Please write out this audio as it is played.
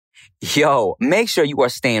Yo, make sure you are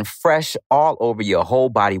staying fresh all over your whole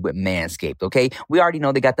body with Manscaped, okay? We already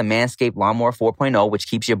know they got the Manscaped Lawnmower 4.0, which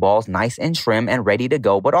keeps your balls nice and trim and ready to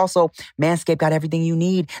go. But also, Manscaped got everything you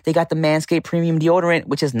need. They got the Manscaped Premium Deodorant,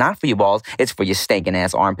 which is not for your balls. It's for your stinking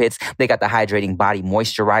ass armpits. They got the Hydrating Body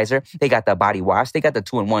Moisturizer. They got the Body Wash. They got the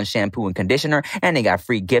 2-in-1 shampoo and conditioner. And they got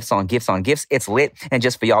free gifts on gifts on gifts. It's lit. And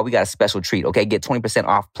just for y'all, we got a special treat, okay? Get 20%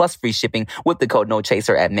 off plus free shipping with the code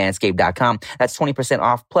NOCHASER at manscaped.com. That's 20%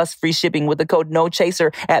 off plus free shipping with the code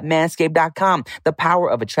NOCHASER at manscaped.com. The power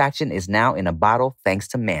of attraction is now in a bottle thanks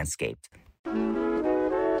to Manscaped.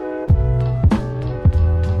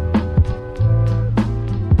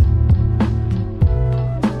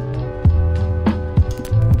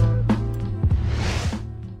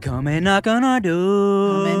 Come and knock on our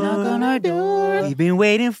door. Come and knock on our door. We've been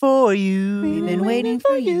waiting for you. We've been waiting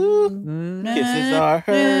for you. Kisses are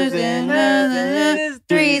hers and hers.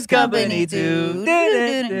 Three's company too.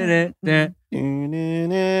 Three's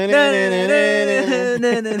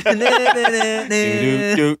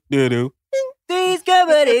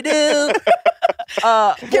company too.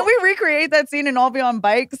 Can we recreate that scene and all be on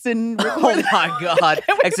bikes and Oh my God.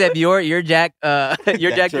 Except you're Jack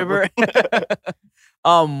Jack Tripper.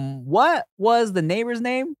 What was the neighbor's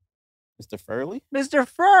name? Mr. Furley? Mr.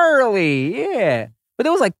 Furley, yeah. But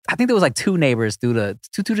there was I think there was two neighbors through the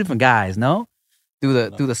two different guys, no? Through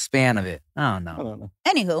the span of it. I don't know.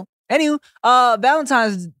 Anywho,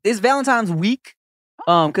 it's Valentine's week.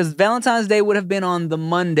 Because Valentine's Day would have been on the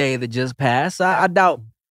Monday that just passed. I doubt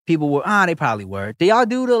people were. They probably were. Do y'all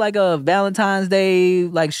do a Valentine's Day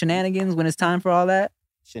shenanigans when it's time for all that?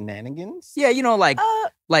 Shenanigans? Yeah,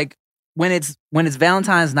 when it's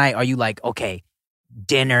Valentine's night, are you okay,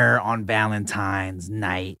 dinner on Valentine's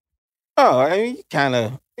night? Oh, I mean, you kind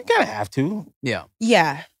of have to. Yeah.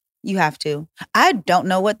 Yeah, you have to. I don't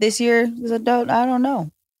know what this year is about. I don't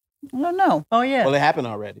know. Oh yeah. Well, it happened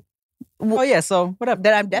already. Oh yeah. So what up?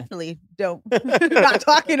 That I definitely don't. Not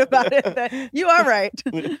talking about it. You are right.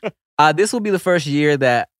 This will be the first year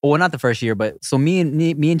not the first year, but so me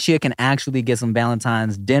and Chia can actually get some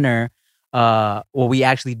Valentine's dinner. We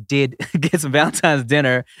actually did get some Valentine's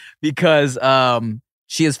dinner because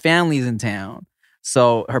Chia's family's in town.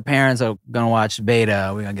 So her parents are gonna watch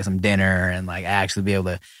Beta. We're gonna get some dinner and actually be able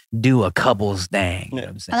to do a couples thing. You know what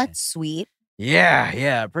I'm saying? Oh, that's sweet.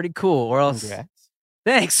 Yeah, pretty cool. Or else, Congrats.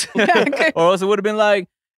 thanks. Or else it would have been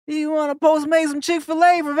you want to Postmate some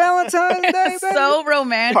Chick-fil-A for Valentine's Day, baby? So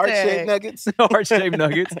romantic. Heart-shaped nuggets. Heart-shaped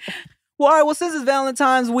nuggets. Well, all right. Well, since it's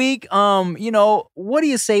Valentine's week, what do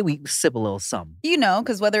you say we sip a little something?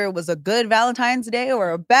 Because whether it was a good Valentine's Day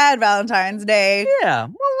or a bad Valentine's Day, Yeah.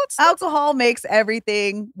 Well, alcohol makes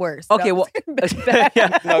everything worse. Okay. No, Well, bad.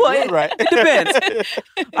 No, well, you're right. It depends.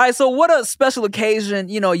 All right. So, what a special occasion.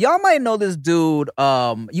 Y'all might know this dude.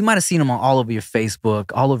 You might have seen him all over your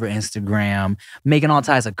Facebook, all over Instagram, making all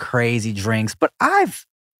types of crazy drinks. But I've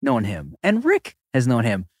known him, and Rick has known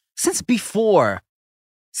him since before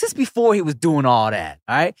he was doing all that,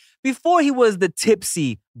 all right? Before he was the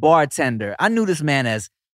Tipsy bartender, I knew this man as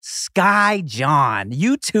Sky John,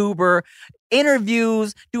 YouTuber,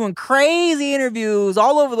 interviews, doing crazy interviews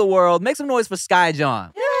all over the world. Make some noise for Sky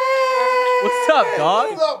John. Yay! What's up,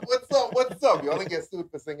 dog? What's up? You only get sued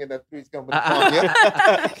for singing that Three's Company song,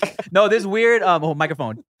 yeah? No, this weird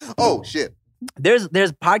microphone. Oh, shit. There's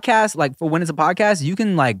podcasts, for when it's a podcast, you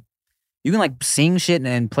can sing shit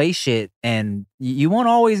and play shit, and you won't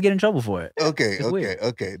always get in trouble for it. Okay.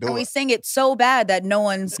 And Don't we sing it so bad that no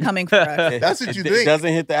one's coming for us. That's what you It think.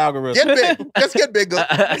 doesn't hit the algorithm. Get big. Just get bigger.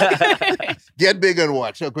 Get bigger and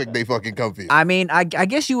watch how quick they fucking come for you. I mean, I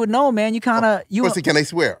guess you would know, man. You kind of Pussy, can I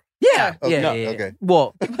swear? Yeah. Okay, Yeah. okay.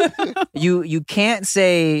 Well, you can't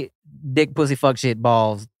say dick, pussy, fuck, shit,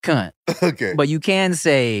 balls, cunt, Okay. but you can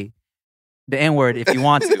say the N-word if you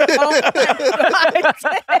want to. What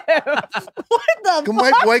the Come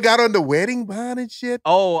on, boy got on the wedding bond and shit.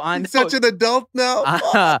 Oh, I know. He's such an adult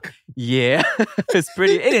now. Yeah. It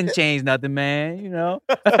didn't change nothing, man,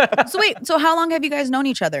 So wait, so how long have you guys known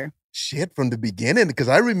each other? Shit, from the beginning, because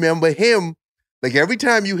I remember him. Every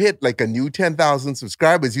time you hit a new 10,000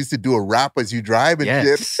 subscribers, he used to do a rap as you drive and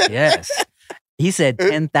Yes, shit. yes. He said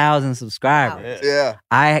 10,000 subscribers. Yeah.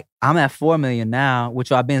 I'm at 4 million now,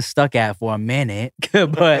 which I've been stuck at for a minute.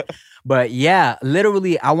 but yeah,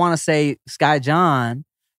 literally, I want to say Sky John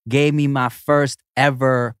gave me my first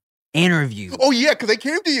ever interview. Oh yeah, because they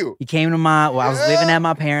came to you. He came to I was living at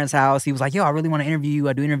my parents' house. He was like, yo, I really want to interview you.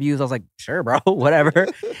 I do interviews. I was like, sure, bro, whatever.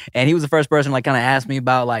 And he was the first person like kind of asked me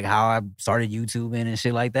about like how I started YouTubing and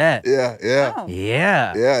shit like that. Yeah. Oh.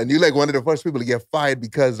 Yeah. Yeah, and you're like one of the first people to get fired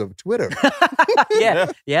because of Twitter.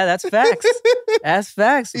 Yeah, that's facts. That's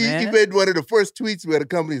facts, man. He made one of the first tweets where the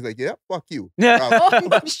company's like, yeah, fuck you.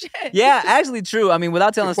 Oh, shit. Yeah, actually true. I mean,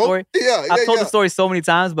 without telling the story, I've told the story so many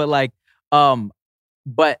times, but like,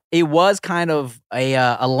 but it was kind of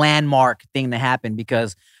a landmark thing to happen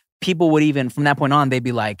because people would even, from that point on, they'd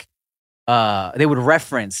be like, they would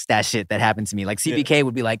reference that shit that happened to me. Like CBK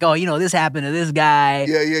would be like, oh, this happened to this guy.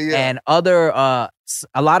 Yeah. And other, a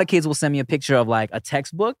lot of kids will send me a picture of like a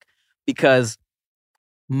textbook because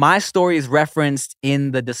my story is referenced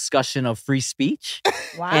in the discussion of free speech.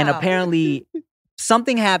 Wow. And apparently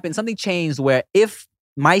something happened, something changed where if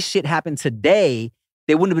my shit happened today,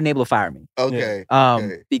 they wouldn't have been able to fire me. Okay.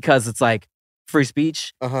 Because it's like free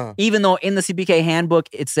speech. Uh-huh. Even though in the CPK handbook,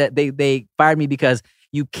 it said they fired me because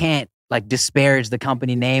you can't like disparage the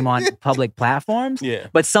company name on public platforms. Yeah.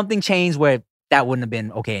 But something changed where that wouldn't have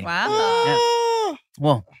been okay anymore. Wow.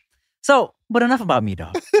 Well, so, but enough about me,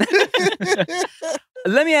 dog.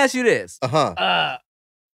 Let me ask you this. Uh-huh.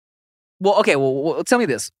 Well, okay, well, tell me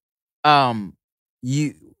this.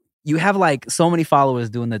 You have like so many followers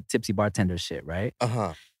doing the Tipsy Bartender shit, right?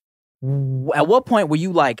 Uh-huh. At what point were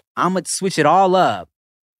you like, I'm gonna switch it all up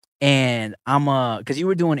and because you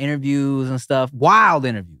were doing interviews and stuff, wild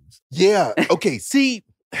interviews. Yeah. Okay. See,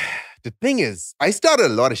 the thing is, I started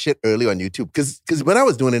a lot of shit early on YouTube because when I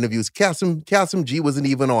was doing interviews, Kasim G wasn't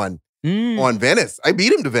even on Venice. I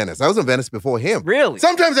beat him to Venice. I was on Venice before him. Really?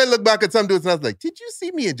 Sometimes I look back at some dudes and I was like, did you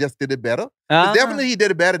see me and just did it better? Definitely he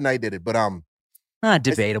did it better than I did it. But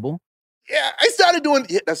debatable. yeah, I started doing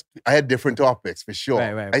I had different topics for sure.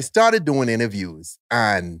 Right. I started doing interviews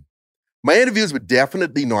and my interviews were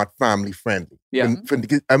definitely not family friendly. Yeah.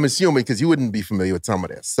 I'm assuming because you wouldn't be familiar with some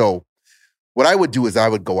of this. So what I would do is I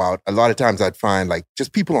would go out. A lot of times I'd find like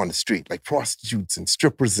just people on the street, like prostitutes and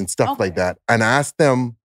strippers and stuff like that, and ask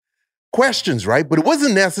them questions, right? But it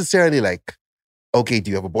wasn't necessarily like, okay,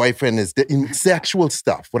 do you have a boyfriend? Is in sexual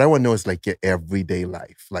stuff. What I want to know is like your everyday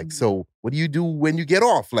life. Like, so what do you do when you get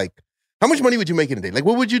off? Like, how much money would you make in a day? Like,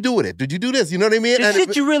 what would you do with it? Did you do this? You know what I mean? The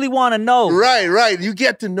shit you really want to know. Right. You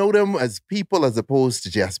get to know them as people as opposed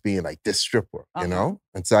to just being like this stripper, you know?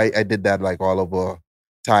 And so I did that like all over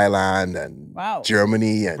Thailand and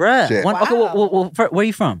Germany and shit. Okay, well, where are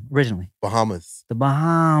you from originally? Bahamas. The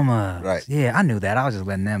Bahamas. Right. Yeah, I knew that. I was just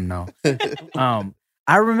letting them know.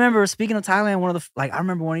 I remember, speaking of Thailand, I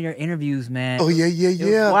remember one of your interviews, man. Oh,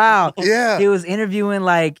 yeah. Wow. Yeah. It was interviewing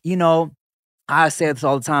like, I say this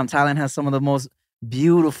all the time. Thailand has some of the most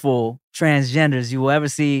beautiful transgenders you will ever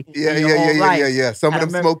see. Yeah. Some of them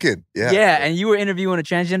smoking. Yeah. Yeah, and you were interviewing a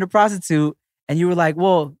transgender prostitute, and you were like,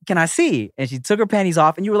 well, can I see? And she took her panties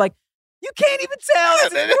off, and you were like, you can't even tell.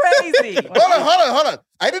 This is crazy. Hold on.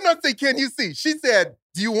 I did not say, can you see? She said,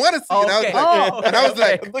 do you want to see? Okay. And I was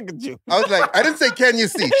like, Look at you. I was like, I didn't say, can you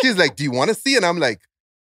see? She's like, do you want to see? And I'm like,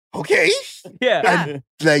 okay. Yeah. And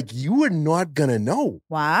like, you were not gonna know.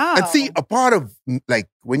 Wow. And see, a part of like,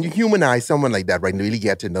 when you humanize someone like that, right, and really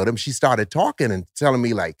get to know them, she started talking and telling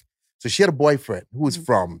me like, so she had a boyfriend who was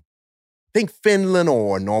from, I think Finland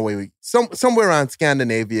or Norway, somewhere around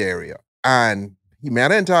Scandinavia area. And he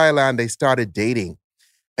met her in Thailand, they started dating.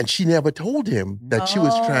 And she never told him that she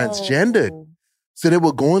was transgendered. So they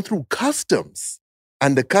were going through customs.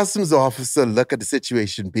 And the customs officer looked at the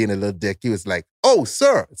situation being a little dick. He was like, oh,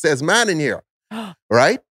 sir, it says man in here.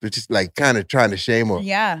 Right? Which is like kind of trying to shame her.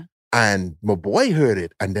 Yeah. And my boy heard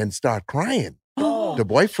it and then started crying. The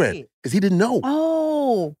boyfriend. Because he didn't know.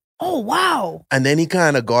 Oh, wow. And then he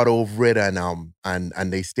kind of got over it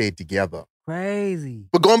and they stayed together. Crazy.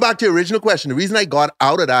 But going back to your original question, the reason I got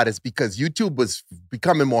out of that is because YouTube was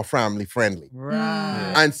becoming more family friendly.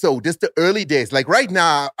 Right. And so just the early days, like right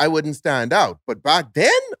now, I wouldn't stand out. But back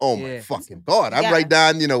then, oh my fucking God, I'm right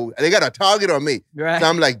down, they got a target on me. Right. So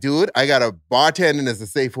I'm like, dude, I got a bartending as a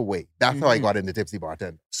safer way. That's how I got into Tipsy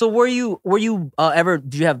Bartender. So were you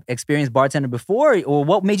did you have experience bartending before? Or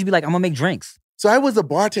what made you be like, I'm gonna make drinks? So I was a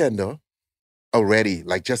bartender already,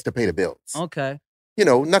 like just to pay the bills. Okay.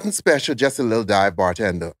 Nothing special, just a little dive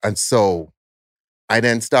bartender. And so I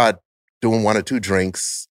then start doing one or two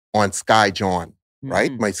drinks on Sky John,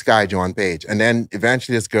 right? My Sky John page. And then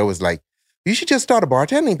eventually this girl was like, you should just start a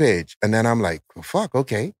bartending page. And then I'm like, well, fuck,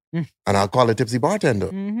 okay. And I'll call it Tipsy Bartender,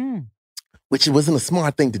 which wasn't a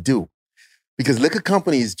smart thing to do because liquor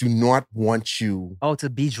companies do not want you. Oh, to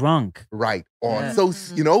be drunk. Right. Or Yeah. so,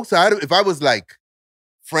 so if I was like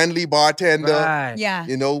friendly bartender, Right. Yeah.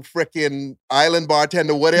 you know, freaking island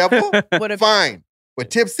bartender, whatever. Would have Fine. But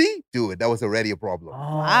Tipsy, dude, that was already a problem.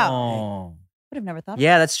 Wow. would have never thought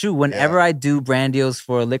Yeah, that's true. Whenever Yeah. I do brand deals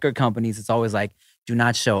for liquor companies, it's always like, do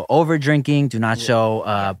not show over drinking, do not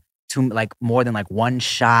show too like more than like one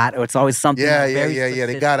shot, or it's always something. Yeah, like, very They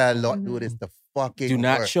specific. got a lot, dude. It's the fucking Do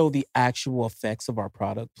not worst. show the actual effects of our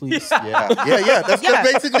product, please. Yeah. That's Yeah.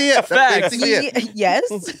 basically it. That's Facts. basically it. Yes.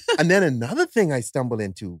 And then another thing I stumble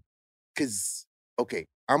into, because, okay,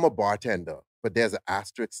 I'm a bartender, but there's an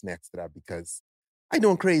asterisk next to that because I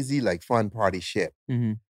doing crazy, like, fun party shit.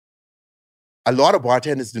 Mhm. A lot of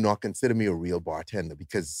bartenders do not consider me a real bartender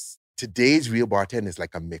because today's real bartender is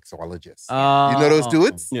like a mixologist. You know those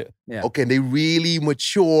dudes? Yeah. Yeah. Okay, they really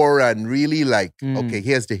mature and really like, okay,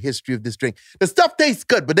 here's the history of this drink. The stuff tastes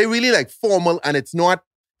good, but they really like formal and it's not,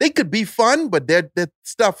 they could be fun, but their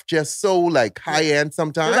stuff just so like high-end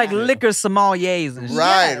sometimes. They're like liquor sommeliers and shit.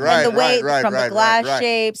 Right, right, And the way right, from right, the glass right.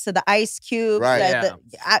 shapes to the ice cubes. Right.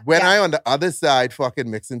 Yeah. When I on the other side fucking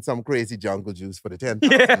mixing some crazy jungle juice for the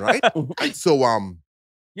 10,000, right? So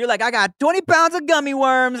You're like, I got 20 pounds of gummy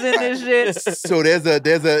worms in this shit. so there's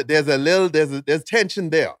tension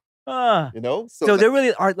there, you know? So they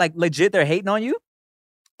really are like legit, they're hating on you?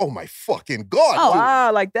 oh my fucking God. Oh, dude.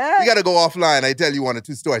 Wow, like that? You gotta go offline. I tell you one or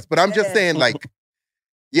two stories. But I'm just saying, like,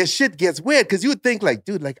 your shit gets weird because you would think, like,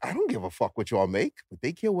 dude, like, I don't give a fuck what y'all make, but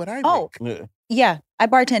they care what I make. Yeah. Yeah, I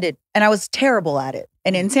bartended and I was terrible at it.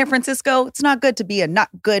 And in San Francisco, it's not good to be a not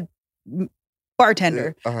good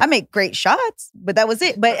bartender. Yeah, I make great shots, but that was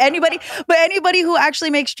it. But anybody who actually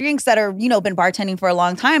makes drinks that are, been bartending for a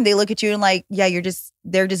long time, they look at you and like, yeah,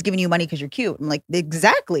 they're just giving you money because you're cute. I'm like,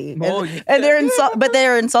 exactly. Oh, And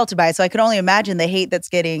they're insulted by it. So I can only imagine the hate that's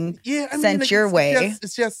getting sent like, your way.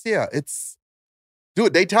 It's just,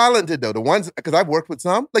 dude, they talented though. The ones, because I've worked with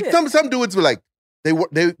some, like some dudes were like,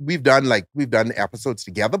 we've done episodes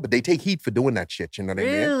together, but they take heat for doing that shit. You know what I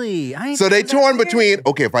mean? Really? So they torn between,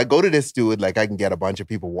 okay, if I go to this dude, like I can get a bunch of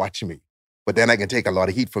people watching me, but then I can take a lot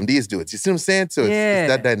of heat from these dudes. You see what I'm saying? So it's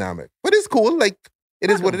that dynamic. But it's cool. Like,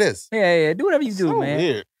 it is what it is. Yeah. Do whatever you do, So man.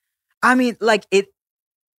 weird. I mean, like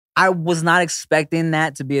I was not expecting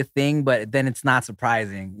that to be a thing, but then it's not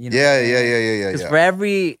surprising. You know Yeah.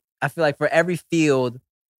 Because I feel like for every field,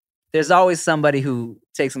 there's always somebody who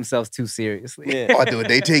takes themselves too seriously. Yeah. Oh, dude,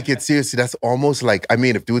 they take it seriously. That's almost like, I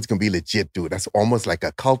mean, if dudes can be legit, dude, that's almost like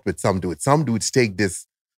a cult with some dudes. Some dudes take this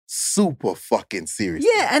super fucking seriously.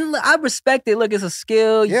 Yeah, and I respect it. Look, it's a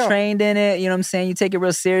skill. You Yeah. trained in it. You know what I'm saying? You take it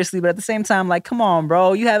real seriously, but at the same time, like, come on,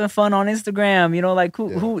 bro. You having fun on Instagram. You know, like,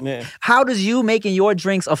 Yeah. how does you making your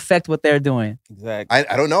drinks affect what they're doing? Exactly.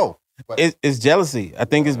 I don't know. But It's jealousy. I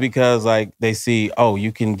think it's because like they see, oh,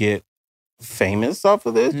 you can get famous off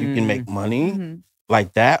of this. You can make money Mhm.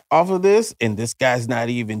 like that off of this, and this guy's not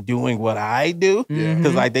even doing what I do. Yeah.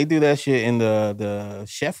 Because like they do that shit in the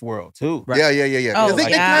chef world too. Right. Yeah. Oh, 'Cause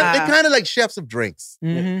they kind of like chefs of drinks.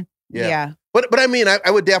 Mhm. Yeah. But I mean, I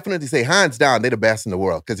would definitely say hands down, they're the best in the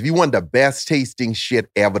world. Because if you want the best tasting shit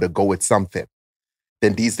ever to go with something,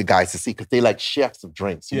 then these the guys to see because they like chefs of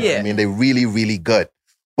drinks. You know what I Yeah. mean, they're really, really good.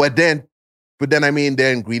 But then I mean,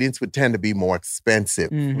 their ingredients would tend to be more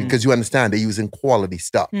expensive Mhm. because you understand they're using quality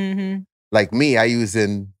stuff. Mm-hmm. Like me, I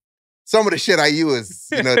using some of the shit I use.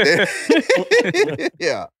 You know,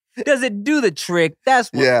 yeah, Does it do the trick? That's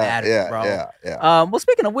what matters, bro. yeah. Well,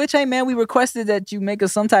 speaking of which, hey man, we requested that you make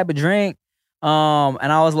us some type of drink. And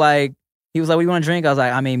I was like, he was like, "What you want to drink?" I was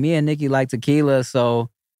like, I mean, me and Nikki like tequila, so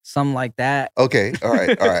something like that. Okay, all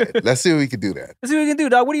right. Let's see if we can do that. Let's see what we can do,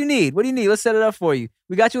 dog. What do you need? Let's set it up for you.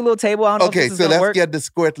 We got you a little table. I don't know Okay, if this is so gonna let's work. get the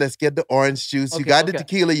squirt. Let's get the orange juice. You Okay, got the okay.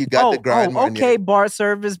 tequila. You got the grind. okay, bar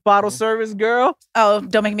service, bottle service, girl. Oh,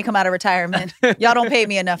 don't make me come out of retirement. Y'all don't pay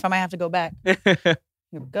me enough. I might have to go back. Here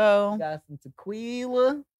we go. Got some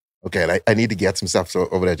tequila. Okay, and I need to get some stuff so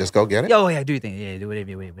over there. Just go get it. Yo, yeah, do your thing. Yeah, do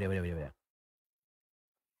whatever.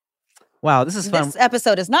 Wow, this is fun. This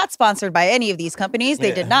episode is not sponsored by any of these companies.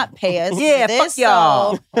 They did not pay us. Yeah, for this, fuck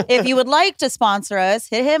y'all. So if you would like to sponsor us,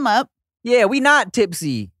 hit him up. Yeah, we not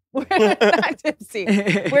tipsy. We're not tipsy.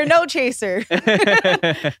 We're no chaser.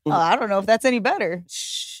 Oh, I don't know if that's any better.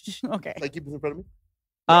 Okay. Like keep this in front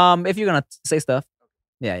of me. If you're gonna say stuff,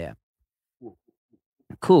 yeah.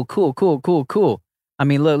 Cool. I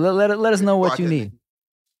mean, look, let us know what you need.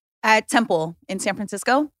 At Temple in San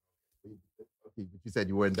Francisco. You said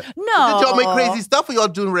you weren't. No. Did y'all make crazy stuff or y'all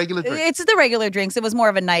doing regular drinks? It's the regular drinks. It was more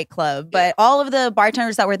of a nightclub. But all of the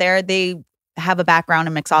bartenders that were there, they have a background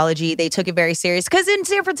in mixology. They took it very serious because in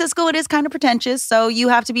San Francisco, it is kind of pretentious. So you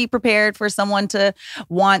have to be prepared for someone to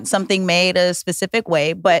want something made a specific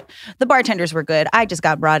way. But the bartenders were good. I just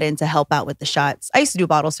got brought in to help out with the shots. I used to do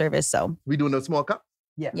bottle service, so. We doing those small cups?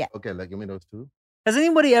 Yeah. Okay, like give me those two. Has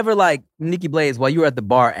anybody ever, like, Nikki Blaze, while you were at the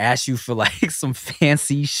bar, asked you for, like, some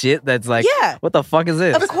fancy shit that's like, Yeah. what the fuck is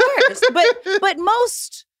this? Of course. But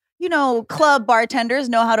most, club bartenders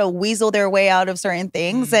know how to weasel their way out of certain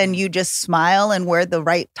things, and you just smile and wear the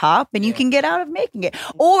right top and you can get out of making it.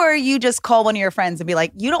 Or you just call one of your friends and be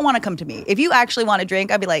like, you don't want to come to me. If you actually want to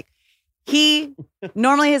drink, I'd be like,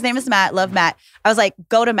 normally his name is Matt, love Matt. I was like,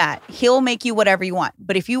 go to Matt. He'll make you whatever you want.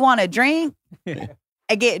 But if you want to drink,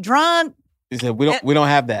 I get drunk. He said, we don't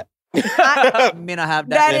have that. Me not have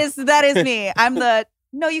that. That is me. I'm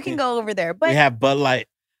no, you can go over there. But We have Bud Light.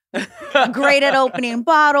 great at opening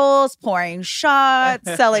bottles, pouring shots,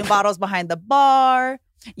 selling bottles behind the bar.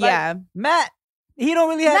 Yeah. Matt, he don't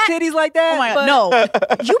really have titties like that. Oh my God. No.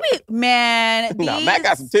 You be, man. Nah, Matt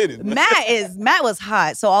got some titties. Matt was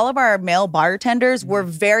hot. So all of our male bartenders were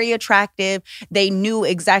very attractive. They knew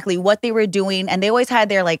exactly what they were doing. And they always had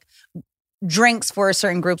their like drinks for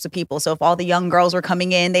certain groups of people. So if all the young girls were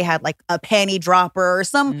coming in, they had like a penny dropper or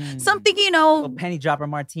something, Little penny dropper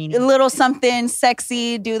martini. a little something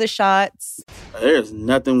sexy, do the shots. There's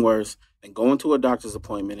nothing worse than going to a doctor's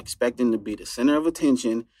appointment expecting to be the center of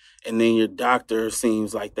attention, and then your doctor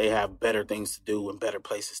seems like they have better things to do and better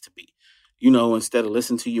places to be. Instead of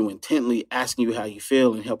listening to you intently, asking you how you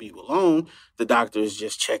feel and help you along, the doctor is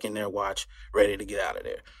just checking their watch, ready to get out of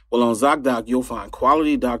there. Well, on ZocDoc, you'll find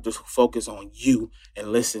quality doctors who focus on you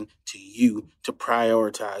and listen to you to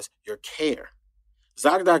prioritize your care.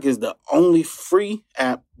 ZocDoc is the only free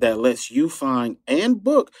app that lets you find and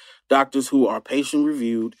book doctors who are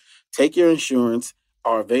patient-reviewed, take your insurance,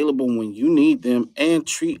 are available when you need them, and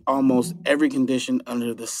treat almost every condition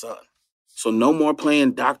under the sun. So no more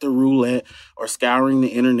playing doctor roulette or scouring the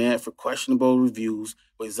internet for questionable reviews.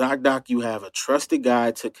 With ZocDoc, you have a trusted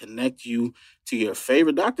guide to connect you to your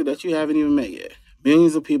favorite doctor that you haven't even met yet.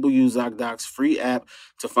 Millions of people use ZocDoc's free app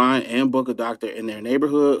to find and book a doctor in their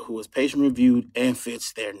neighborhood who is patient-reviewed and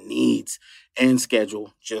fits their needs and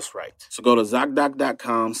schedule just right. So go to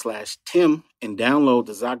ZocDoc.com/Tim and download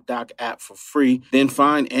the ZocDoc app for free. Then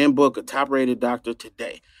find and book a top-rated doctor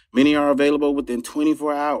today. Many are available within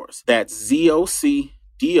 24 hours. That's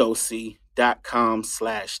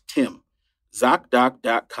ZocDoc.com/Tim.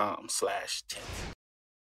 ZocDoc.com/Tim.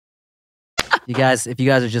 If you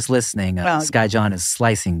guys are just listening, Well- Sky John is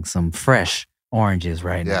slicing some fresh oranges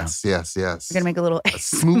right Yes. We're gonna make a little A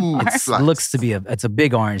smooth now. slice. It looks to be it's a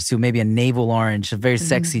big orange too, maybe a navel orange, a very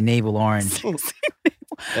sexy navel orange.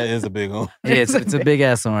 That is a big one. It's a big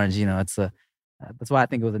ass orange. That's why I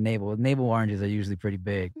think it was a navel. Navel oranges are usually pretty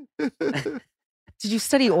big. Did you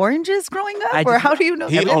study oranges growing up? I Or just- how do you know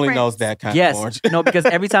He the only difference? knows that kind Yes, of orange. no, because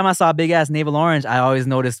every time I saw a big ass navel orange, I always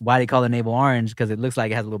noticed why they call it navel orange because it looks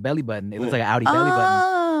like it has a little belly button. It looks like an Audi belly button.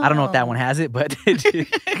 I don't know if that one has it, but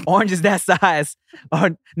oranges that size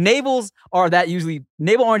or navel oranges are usually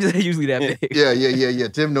that big. Yeah.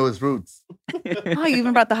 Tim knows his roots. Oh, you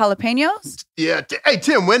even brought the jalapenos? Yeah. Hey,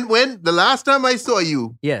 Tim, when the last time I saw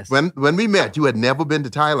you, Yes. when we met, you had never been to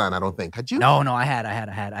Thailand, I don't think. Had you? No, I had.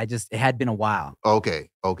 It had been a while. Okay.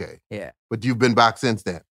 Yeah. But you've been back since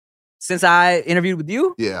then. Since I interviewed with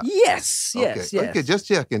you? Yeah. Yes. Okay, just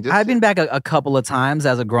checking. I've been back a couple of times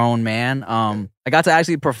as a grown man. I got to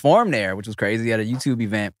actually perform there, which was crazy, at a YouTube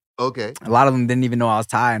event. Okay. A lot of them didn't even know I was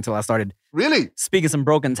Thai until I started Really? speaking some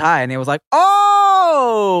broken Thai, and it was like,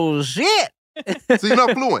 oh, shit. So you're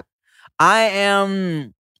not fluent? I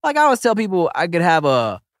am, like I always tell people, I could have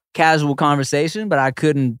a casual conversation, but I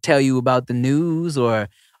couldn't tell you about the news or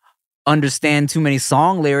understand too many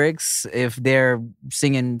song lyrics if they're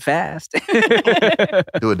singing fast.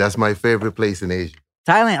 Dude, that's my favorite place in Asia.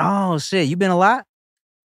 Thailand, oh shit, you been a lot?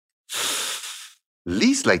 At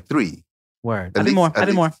least like 3. Word. At I've been more.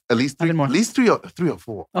 At least 3. I've been more. At least 3 or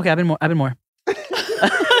 4. Okay, I've been more.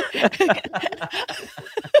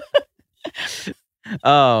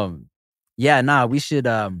 We should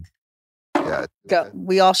Yeah. Go.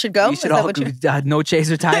 We all should go? we Is should that all what you- no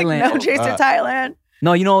chaser Thailand. No chase to Thailand.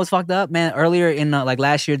 No, you know what's fucked up, man? Earlier in like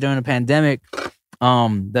last year during the pandemic,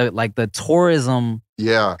 the tourism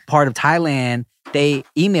Yeah. part of Thailand, they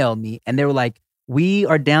emailed me and they were like, "We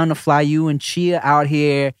are down to fly you and Chia out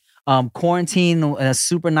here, quarantine in a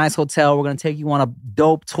super nice hotel. We're gonna take you on a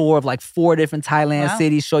dope tour of like 4 different Thailand Wow.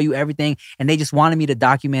 cities, show you everything." And they just wanted me to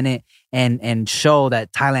document it and show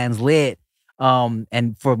that Thailand's lit.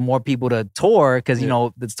 And for more people to tour because you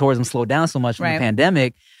know the tourism slowed down so much from Right. the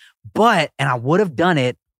pandemic. And I would have done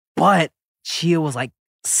it, but Chia was like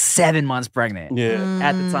 7 months pregnant Yeah.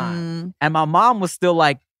 at the time. And my mom was still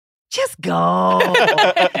like, just go.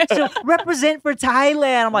 So represent for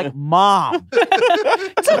Thailand. I'm like, Mom.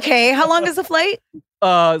 It's okay. How long is the flight?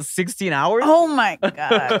 16 hours? Oh my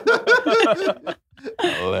God.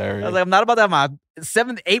 Hilarious. I was like, I'm not about to have my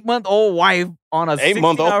 8-month-old wife on a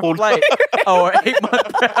 8-month-old 16-hour flight. Or 8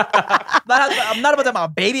 month. I'm not about to have my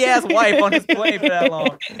baby ass wife on this plane for that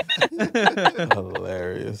long.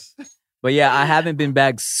 Hilarious. But yeah, I haven't been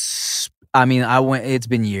back. I mean, it's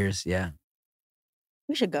been years. Yeah,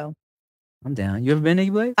 We should go. I'm down. You ever been, Nikki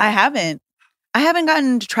Blade? I haven't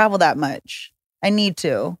gotten to travel that much. I need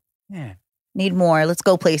to. Yeah. Need more. Let's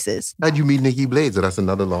go places. How'd you meet Nikki Blades? So that's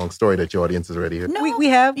another long story that your audience is already heard. No. We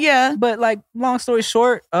have. Yeah. But like, long story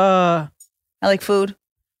short, I like food.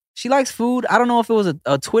 she likes food. I don't know if it was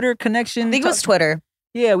a Twitter connection. I think it was Twitter.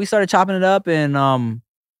 Yeah, we started chopping it up, and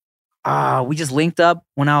we just linked up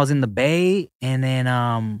when I was in the Bay, and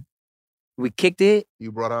then we kicked it.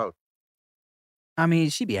 You brought out. I mean,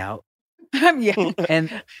 she be out, Yeah.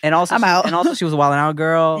 and also I'm out. and also she was a Wild 'N Out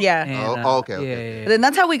girl. Yeah. and, Okay. Yeah. Then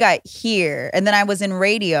that's how we got here. And then I was in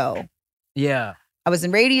radio. Yeah. I was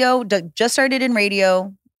in radio, just started in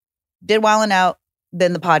radio, did Wild 'N Out.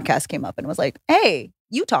 Then the podcast came up and was like, hey,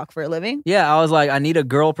 you talk for a living. Yeah, I was like, I need a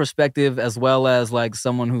girl perspective as well as like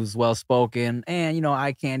someone who's well spoken, and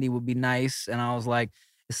eye candy would be nice. And I was like,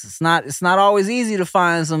 it's not always easy to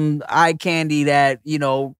find some eye candy that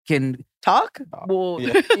can Talk? well,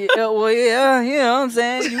 Yeah. yeah, you know what I'm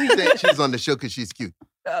saying. She said she's on the show because she's cute.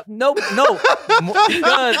 No,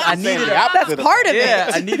 because I needed the a, opposite That's part of yeah,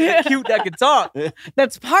 it. I needed a cute that could talk.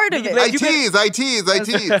 That's part of Nikki it. Blake, I tease.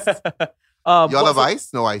 Y'all have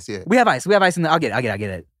ice? No ice here. We have ice. We have ice in the. I'll get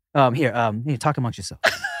it. Here, talk amongst yourself.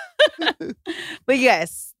 But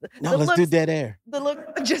yes. No, let's do dead air. The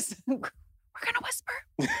look, just, we're going to whisper.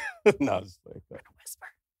 No, just like that. Whisper.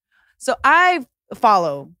 So I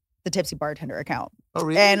follow the Tipsy Bartender account. Oh,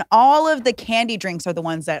 really? And all of the candy drinks are the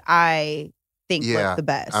ones that I think look the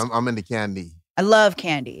best. I'm into candy. I love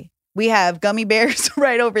candy. We have gummy bears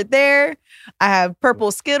right over there. I have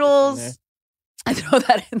purple Skittles. I throw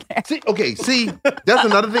that in there. See, that's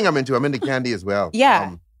another thing I'm into. I'm into candy as well.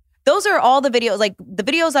 Yeah. Those are all the videos. Like the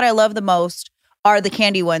videos that I love the most are the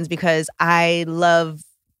candy ones because I love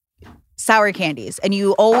sour candies. And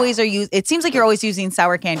you always are it seems like you're always using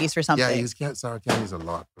sour candies for something. Yeah, I use sour candies a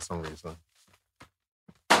lot for some reason.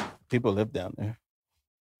 People live down there.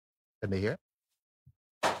 Can they hear?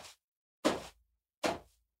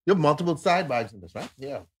 You have multiple side vibes in this, right?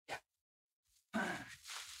 Yeah.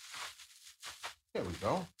 There we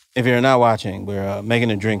go. If you're not watching, we're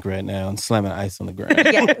making a drink right now and slamming ice on the ground.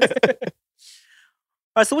 Yes.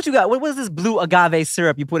 All right, so what you got? What is this blue agave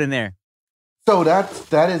syrup you put in there? So that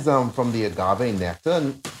is from the agave nectar,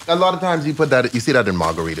 and a lot of times you see that in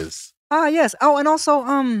margaritas. Ah, yes. Oh, and also,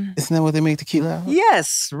 Isn't that what they make tequila out of?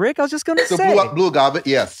 yes, Rick, I was just gonna So say. blue agave,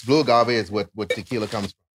 yes, blue agave is what tequila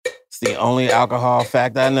comes from. It's the only alcohol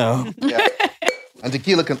fact I know. Yeah. And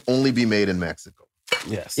tequila can only be made in Mexico.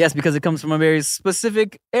 Yes. Yes, because it comes from a very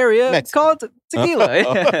specific area Mexico. called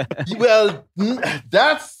tequila. Well,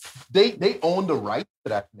 they own the right to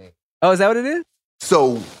that name. Oh, is that what it is?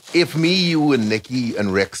 So if me, you, and Nikki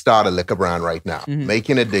and Rick start a liquor brand right now, Mhm.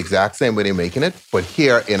 making it the exact same way they're making it, but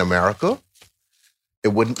here in America,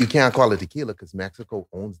 you can't call it tequila because Mexico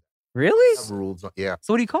owns that. Really? They have rules. Yeah.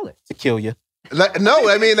 So what do you call it? To kill you.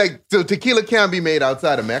 So tequila can't be made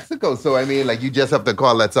outside of Mexico. So you just have to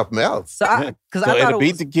call that something else. So I So thought it'll it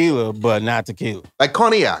be was, tequila, but not tequila. Like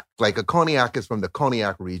cognac. Like a cognac is from the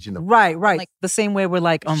cognac region of right. Like the same way we're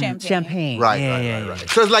like champagne. champagne. Right, Yeah. right.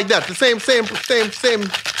 So it's like that. The same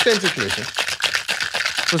situation.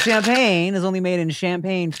 So champagne is only made in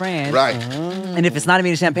Champagne, France. Right. And if it's not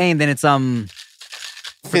made in Champagne, then it's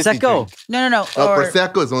Fizzy Prosecco. drink. No.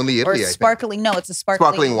 Prosecco is only Or Italy, I think. sparkling. No, it's a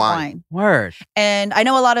sparkling wine. Word. And I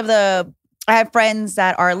know a lot of I have friends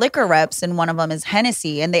that are liquor reps, and one of them is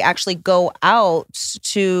Hennessy, and they actually go out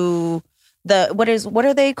to what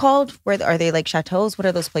are they called? Where are they, like chateaus? What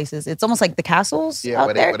are those places? It's almost like the castles Yeah, out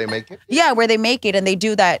where there. they make it. Yeah, where they make it, and they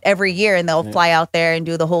do that every year, and they'll fly out there and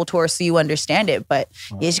do the whole tour so you understand it. But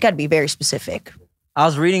you just got to be very specific. I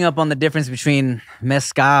was reading up on the difference between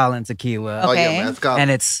mezcal and tequila. Oh, Okay. yeah, mezcal. And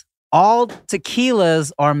it's all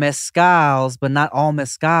tequilas are mezcals, but not all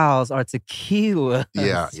mezcals are tequila.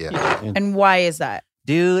 Yeah. And why is that?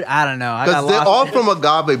 Dude, I don't know. I got Because they're lost. all from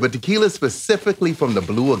agave, but tequila specifically from the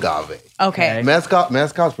blue agave. Okay. Mezcal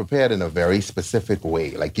is prepared in a very specific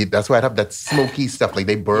way. That's why I have that smoky stuff. Like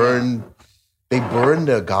they burn They burn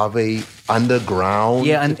the agave underground.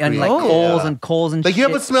 Yeah, to and like create- coals and Like shit.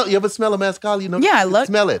 you ever smell a mezcal? You know, Yeah, I you look-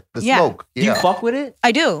 smell it. The yeah. smoke. Do you Yeah. fuck with it?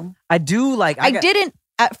 I do. I do. Like I didn't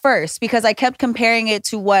at first because I kept comparing it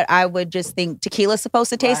to what I would just think tequila's supposed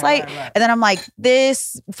to taste like. Right. And then I'm like,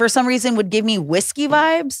 this for some reason would give me whiskey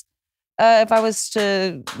vibes. If I was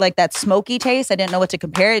to like that smoky taste, I didn't know what to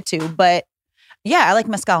compare it to. But yeah, I like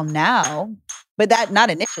mezcal now, but that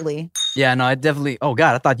not initially. Yeah, no, I definitely. Oh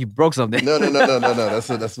God, I thought you broke something. No.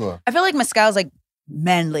 That's more. I feel like mezcal is like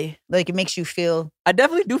manly. Like it makes you feel I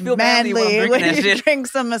definitely do feel manly when I'm drinking when that you shit. drink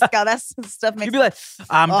some mezcal. That's stuff makes You be like,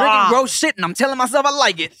 I'm drinking gross shit and I'm telling myself I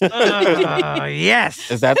like it.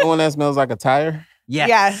 Yes. Is that the one that smells like a tire? Yes.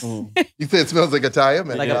 Yes. Mm. You said it smells like a tire,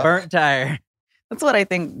 man. Like Yeah. a burnt tire. That's what I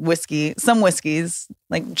think some whiskeys,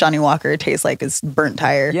 like Johnny Walker, taste like is burnt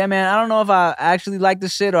tire. Yeah, man. I don't know if I actually like the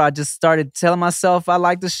shit or I just started telling myself I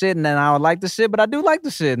like the shit and then I would like the shit, but I do like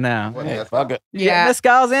the shit now. What, Hey, mezcal? fuck it. Yeah,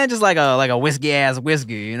 mezcal's and just like a whiskey ass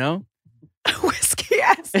whiskey, you know? Whiskey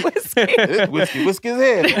ass whiskey. Whiskey's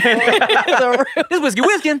head. This whiskey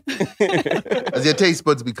whisking. As your taste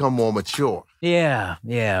buds become more mature. Yeah.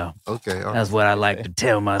 Okay. all That's right. what I like to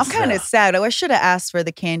tell I'm myself. kind of sad. I should have asked for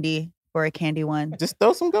the candy for a candy one. Just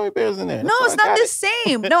throw some gummy bears in there. No, it's not the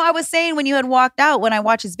same. No, I was saying when you had walked out, when I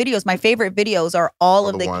watch his videos, my favorite videos are all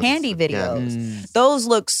of the the ones candy with videos. candy. Those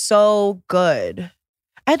look so good.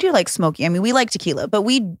 I do like smoky. I mean, we like tequila, but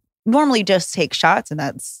we normally just take shots, and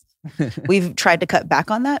we've tried to cut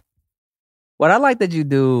back on that. What I like that you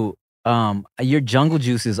do, your jungle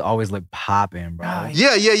juice is always like popping, bro. Oh,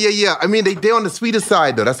 Yeah. I mean, they're on the sweeter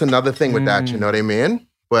side though. That's another thing with that. You know what I mean?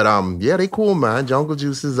 But yeah, they cool, man. Jungle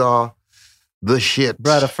juices are the shit.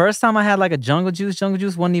 Bro, the first time I had like a jungle juice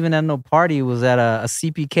wasn't even at no party. It was at a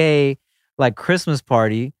CPK like Christmas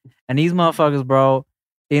party. And these motherfuckers, bro,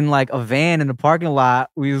 in like a van in the parking lot,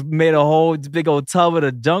 we made a whole big old tub of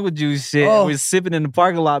the jungle juice shit. Oh. And we were sipping in the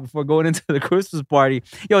parking lot before going into the Christmas party.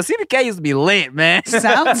 Yo, CPK used to be lit, man.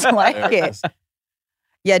 Sounds like it.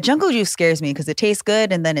 Yeah, jungle juice scares me because it tastes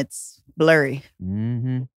good and then it's blurry.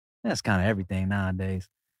 Mm-hmm. That's kind of everything nowadays.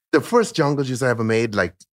 The first jungle juice I ever made,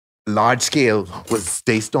 like large scale, was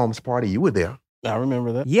Daystorm's party. You were there I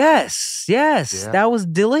remember that. Yes. Yeah. That was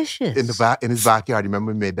delicious. in his backyard.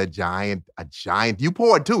 Remember, we made that giant. You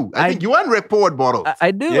poured too. I think you and Rick poured bottles. I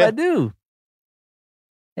do. Yeah. I do.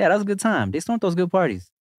 Yeah, that was a good time. They still those good parties.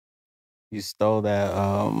 You stole that.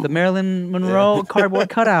 The Marilyn Monroe cardboard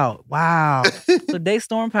cutout. Wow. So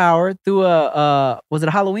Daystorm Power through was it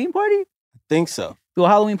a Halloween party? I think so. Through a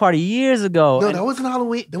Halloween party years ago. no, And- that wasn't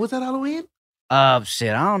Halloween. Was that Halloween?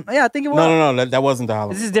 Shit. I don't. Yeah, I think it was. No. That wasn't the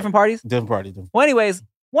Halloween. This is different parties. Different party. Well, anyways,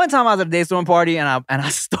 one time I was at a Daystorm party and I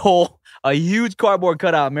stole a huge cardboard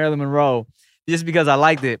cutout of Marilyn Monroe just because I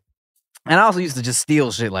liked it. And I also used to just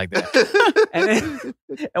steal shit like that.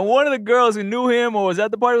 and one of the girls who knew him or was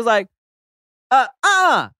at the party was like, and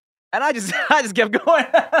I just kept going.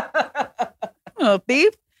 Oh,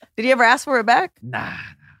 thief. Did he ever ask for it back? Nah,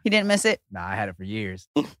 He didn't miss it. I had it for years.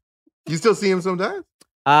 You still see him sometimes?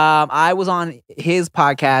 I was on his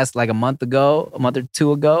podcast like a month or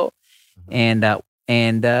two ago, and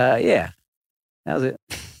yeah, that was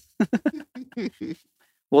it.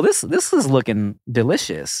 Well, this is looking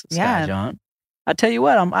delicious, Sky Yeah. John. I tell you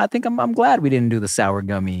what, I think I'm glad we didn't do the sour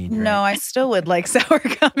gummy drink. No, I still would like sour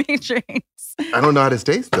gummy drinks. I don't know how this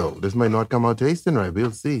tastes though. This might not come out tasting right.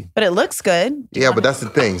 We'll see. But it looks good. Yeah, but that's the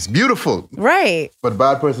thing. It's beautiful, Right. but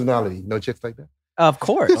bad personality. No chicks like that. Of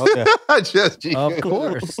course, Okay. Just of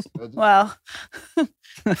course. Well,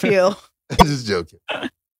 feel. Just joking.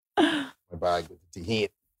 My bag with the tea.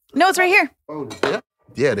 No, it's right here. Oh,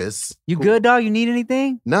 yeah, it is. You Cool. good, dog? You need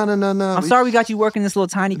anything? No. I'm sorry we got you working this little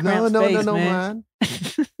tiny cramped space, No, man.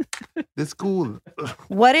 It's cool.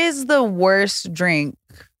 What is the worst drink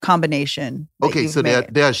combination? that Okay, you've so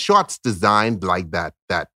made? there are shots designed like that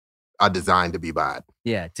are designed to be bad.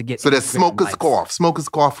 Yeah, to get So there's smoker's lights. cough. Smoker's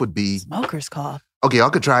cough would be Smoker's cough. okay. I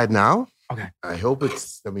could try it now. Okay. I hope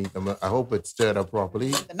it's. I hope it's stirred up properly.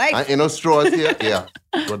 The knife. Ain't no straws here. Yeah,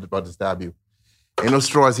 about to stab you. Ain't no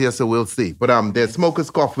straws here, so we'll see. But there's smoker's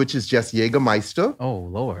cough, which is just Jägermeister, Oh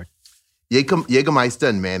Lord. Jägermeister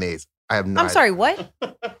and mayonnaise. I have no. I'm idea. sorry, what?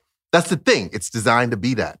 That's the thing. It's designed to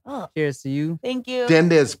be that. Oh, Cheers to you. thank you. Then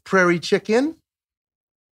there's prairie chicken.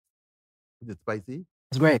 Is it spicy?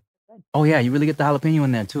 It's great. Oh yeah, you really get the jalapeno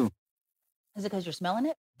in there too. Is it because you're smelling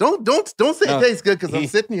it? Don't say No. it tastes good because I'm He-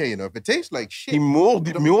 sitting here. You know, if it tastes like shit, He mulled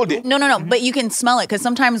it. No. But you can smell it because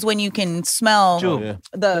sometimes when you can smell True. Oh,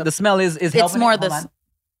 yeah. The smell is it's helping more it. the. Hold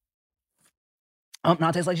on. Now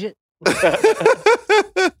it tastes like shit.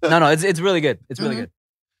 No, it's really good. It's really Mhm. good.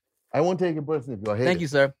 I won't take it personally if you're hating. Thank you,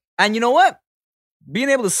 sir. And you know what? being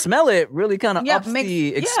able to smell it really kind of ups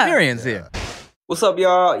the experience here. What's up,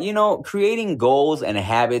 y'all? You know, creating goals and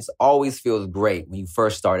habits always feels great when you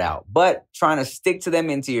first start out, but trying to stick to them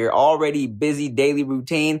into your already busy daily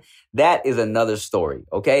routine, that is another story,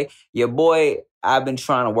 okay? Your boy, I've been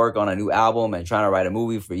trying to work on a new album and trying to write a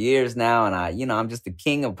movie for years now, and I'm just the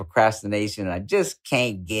king of procrastination, and I just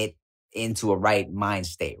can't get into a right mind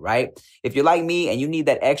state, right? If you're like me and you need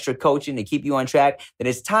that extra coaching to keep you on track, then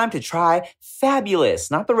it's time to try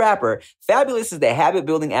Fabulous, not the rapper. Fabulous is the habit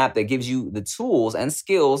building app that gives you the tools and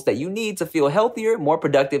skills that you need to feel healthier, more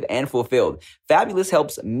productive, and fulfilled. Fabulous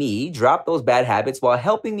helps me drop those bad habits while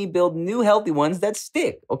helping me build new healthy ones that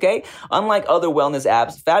stick, okay? Unlike other wellness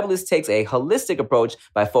apps, Fabulous takes a holistic approach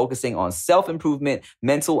by focusing on self-improvement,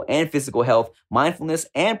 mental and physical health, mindfulness,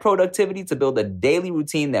 and productivity to build a daily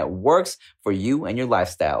routine that works for you and your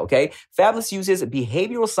lifestyle, okay? Fabulous uses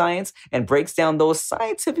behavioral science and breaks down those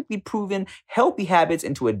scientifically proven healthy habits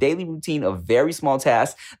into a daily routine of very small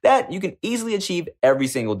tasks that you can easily achieve every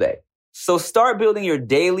single day. So start building your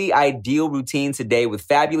daily ideal routine today with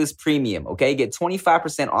Fabulous Premium, okay? Get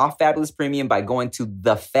 25% off Fabulous Premium by going to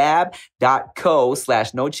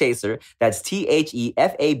thefab.co/nochaser. That's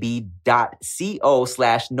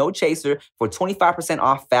THEFAB.co/nochaser for 25%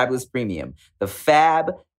 off Fabulous Premium.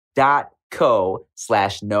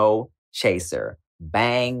 thefab.co/nochaser.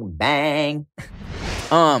 Bang, bang.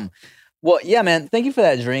 Well, yeah, man. Thank you for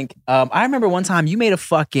that drink. I remember one time you made a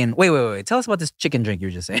fucking wait. Tell us about this chicken drink you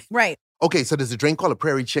were just saying. Right. Okay, so there's a drink called a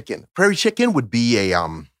prairie chicken. Prairie chicken would be a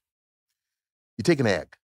you take an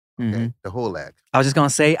egg, okay, the whole egg. I was just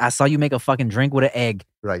gonna say, I saw you make a fucking drink with an egg.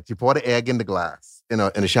 Right. You pour the egg in the glass, in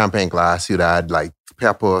a champagne glass. You'd add like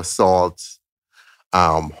pepper, salt,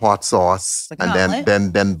 hot sauce, Like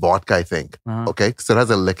and then vodka, I think. Uh-huh. Okay, so it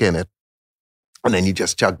has a liquor in it, and then you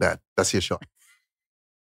just chug that. That's your shot.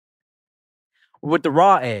 With the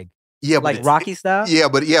raw egg. Yeah, but Like Rocky style? Yeah,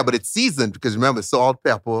 but it's seasoned because remember salt,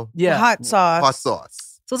 pepper, Yeah. Hot sauce. hot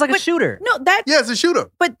sauce. So it's like a shooter. No, that. Yeah, it's a shooter.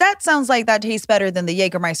 But that sounds like that tastes better than the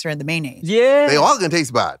Jägermeister and the mayonnaise. Yeah. They all gonna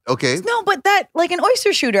taste bad. Okay. No, but that like an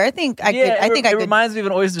oyster shooter. I think I It could reminds me of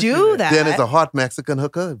an oyster do shooter. that. Then there's a hot Mexican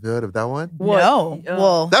hooker. Have you heard of that one? What? No.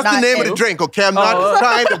 Well, That's the not name of the you. drink. Okay, I'm not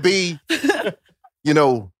trying to be,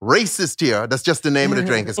 racist here. That's just the name of the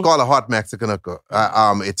drink. It's called a hot Mexican hooker.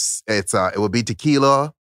 It would be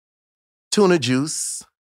tequila, tuna juice,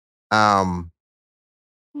 a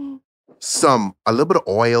little bit of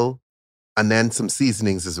oil, and then some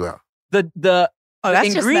seasonings as well. The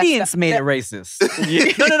that's just ingredients messed made up. it racist.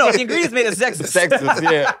 No. The ingredients made it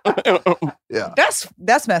sexist. yeah. Yeah.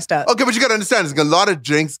 That's messed up. Okay, but you gotta understand, there's a lot of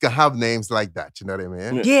drinks can have names like that. You know what I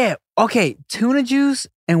mean? Yeah. Okay. Tuna juice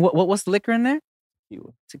and what's the liquor in there?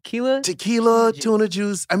 Tequila. Tequila, tuna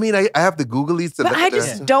juice. I mean, I have to Google these. But I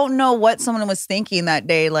just don't know what someone was thinking that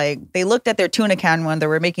day. Like they looked at their tuna can when they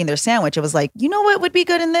were making their sandwich. It was like, you know what would be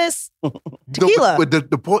good in this? Tequila. But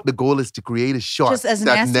the goal is to create a shot Just as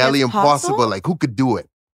that's nasty nearly as impossible. possible? Like who could do it?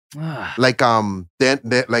 Like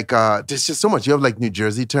there's just so much. You have like New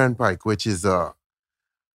Jersey Turnpike, which is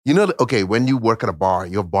okay, when you work at a bar,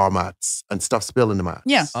 you have bar mats and stuff spill in the mats.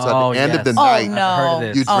 Yeah. So at the end of the yes. night, Oh, no. I've heard of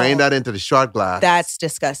this. you drain that into the shot glass. That's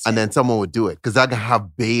disgusting. and then someone would do it because I can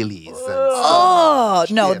have Baileys. And oh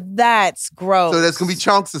no, shit. that's gross. So there's gonna be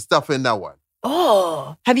chunks of stuff in that one.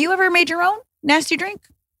 Oh, have you ever made your own nasty drink?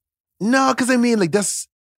 No, because I mean, like that's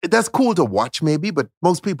cool to watch maybe, but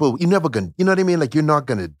most people, you're never gonna, you know what I mean? Like you're not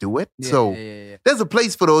gonna do it. So there's a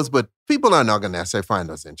place for those, but people are not gonna necessarily find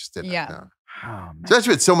us interested. Yeah. In that. Oh, man.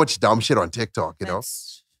 Especially with so much dumb shit on TikTok, you know?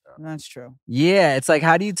 That's true. Yeah, it's like,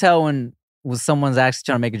 how do you tell when someone's actually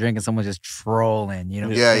trying to make a drink and someone's just trolling? You know?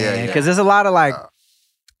 Yeah. Because there's a lot of like,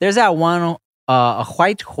 there's that one a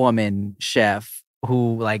white woman chef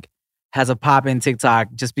who like has a pop in TikTok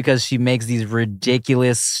just because she makes these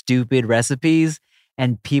ridiculous, stupid recipes,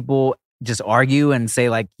 and people just argue and say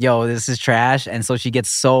like, "Yo, this is trash," and so she gets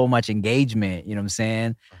so much engagement. You know what I'm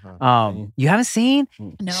saying? You haven't seen?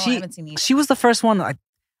 No, I haven't seen these. She was the first one. Like,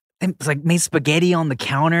 it's like made spaghetti on the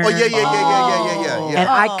counter. Oh, yeah. And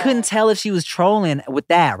I couldn't tell if she was trolling with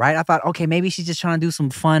that, right? I thought, okay, maybe she's just trying to do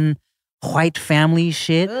some fun white family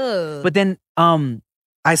shit. Ugh. But then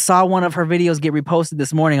I saw one of her videos get reposted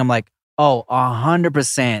this morning. I'm like, oh,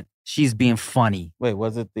 100% she's being funny. Wait,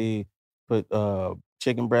 was it the put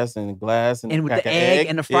chicken breast in the glass and with crack the an egg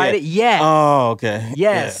and the fried it? Yeah. Oh, okay.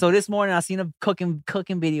 Yeah. So this morning I seen a cooking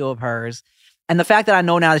video of hers. And the fact that I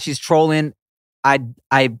know now that she's trolling, I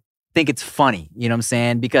think it's funny. You know what I'm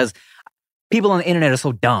saying? Because people on the internet are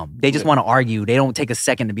so dumb. They just want to argue. They don't take a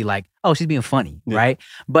second to be like, oh, she's being funny, right?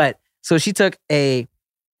 But so she took a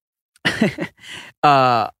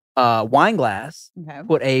wine glass, Okay.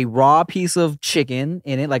 put a raw piece of chicken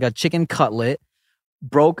in it, like a chicken cutlet,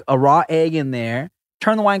 broke a raw egg in there,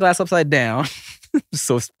 turned the wine glass upside down.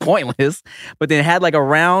 So it's pointless. But then had like a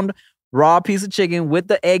round raw piece of chicken with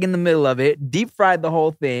the egg in the middle of it, deep fried the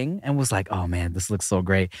whole thing, and was like, oh man, this looks so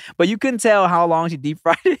great. But you couldn't tell how long she deep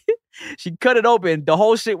fried it. She cut it open. The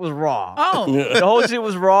whole shit was raw. Oh. The whole shit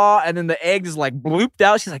was raw, and then the egg just like blooped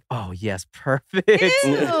out. She's like, oh yes, perfect.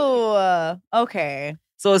 Ew. Okay.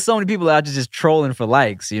 So it's so many people out there just trolling for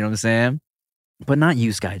likes, you know what I'm saying? But not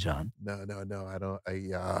you, Sky John. No, I don't.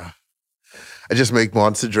 I just make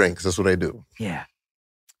monster drinks. That's what I do. Yeah.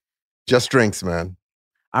 Just drinks, man.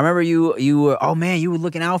 I remember you were, oh man, you were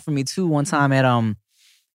looking out for me too one time at a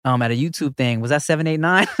YouTube thing. Was that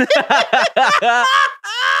 789?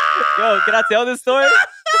 Yo, can I tell this story?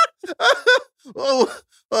 Oh,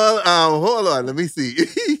 hold on. Let me see.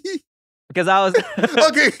 Because I was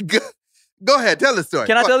Okay, go ahead. Tell the story.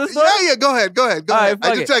 Can I tell the story? Yeah, go ahead. Go All ahead. right, I'm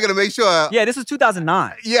fuck just it. trying to make sure. Yeah, this was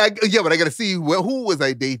 2009. Yeah, but I got to see who was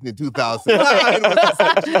I dating in 2009? What's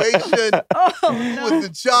the situation? Oh, Who was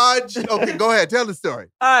in charge? Okay, go ahead. Tell the story.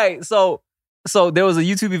 All right, so there was a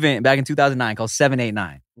YouTube event back in 2009 called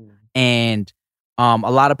 789. And a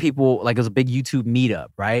lot of people, like it was a big YouTube meetup,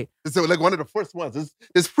 right? So like one of the first ones.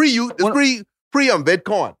 It's pre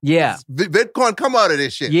VidCon. Yeah. VidCon come out of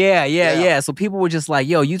this shit. Yeah. So people were just like,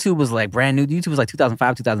 yo, YouTube was like brand new. YouTube was like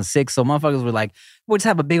 2005, 2006. So motherfuckers were like, we'll just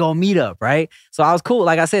have a big old meetup, right? So I was cool.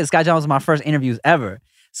 Like I said, Sky John was my first interviews ever.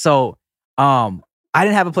 So I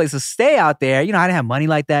didn't have a place to stay out there. You know, I didn't have money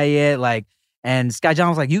like that yet. Like, and Sky John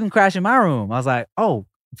was like, you can crash in my room. I was like, oh,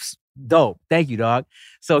 dope. Thank you, dog.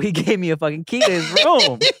 So he gave me a fucking key to his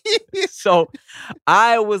room. So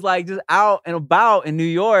I was like just out and about in New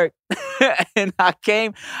York and I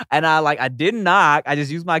came and I didn't knock. I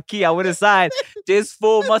just used my key. I went inside. This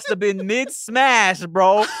fool must have been mid-smash,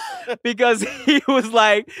 bro. Because he was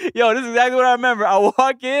like, yo, this is exactly what I remember. I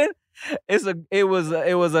walk in. It was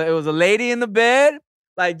a lady in the bed,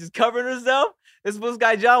 like just covering herself. This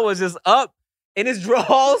Sky John was just up in his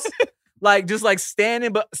drawers. Like just like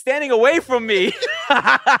standing away from me.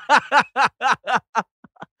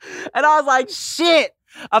 And I was like, shit.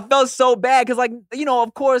 I felt so bad because, like, you know,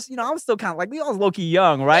 of course, you know, I'm still kind of like, we all low-key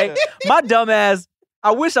young, right? My dumb ass,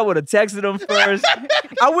 I wish I would have texted him first.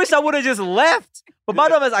 I wish I would have just left. But my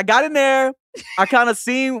dumb ass, I got in there. I kind of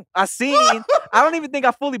seen. I don't even think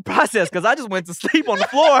I fully processed because I just went to sleep on the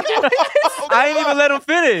floor. I didn't even let him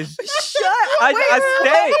finish. Shut up. I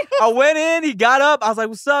stayed. I went in. He got up. I was like,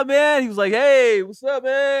 what's up, man? He was like, hey, what's up,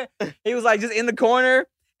 man? He was like just in the corner.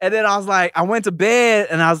 And then I was like, I went to bed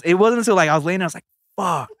and it wasn't until like I was laying there, I was like,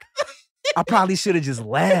 fuck. I probably should have just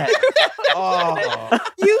left. Oh.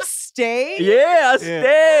 You stayed? Yeah, I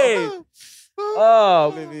stayed. Oh,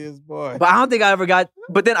 Oblivious boy. but I don't think I ever got.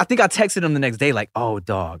 But then I think I texted him the next day, like, "Oh,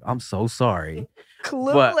 dog, I'm so sorry."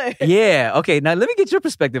 Clueless. But yeah, okay. Now let me get your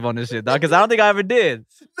perspective on this shit, dog, because I don't think I ever did.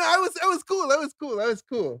 No, I was cool. That was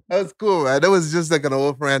cool, man. That was just like an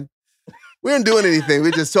old friend. We weren't doing anything. We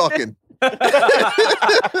were just talking.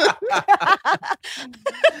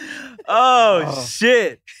 Oh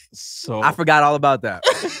shit! So I forgot all about that.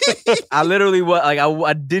 I literally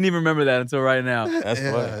I didn't even remember that until right now. that's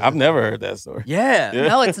Yeah. funny. I've never heard that story. Yeah, Yeah.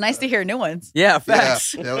 No, it's nice to hear new ones. yeah,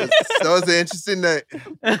 facts. Yeah, that was an interesting night.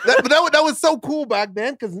 But that was so cool back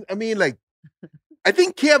then because I mean, like, I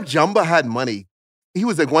think Kev Jumba had money. He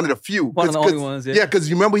was like one of the few. One of the only ones. Yeah, because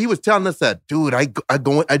you remember he was telling us that, dude, I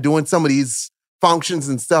doing some of these functions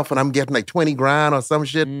and stuff, and I'm getting like 20 grand or some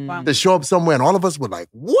shit Mm, to show up somewhere, and all of us were like,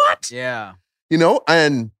 what? yeah. You know,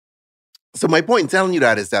 and so my point in telling you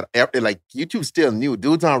that is that like YouTube's still new.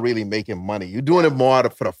 Dudes aren't really making money. You're doing it more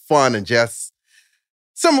for the fun and just.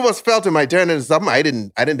 Some of us felt it might turn into something. I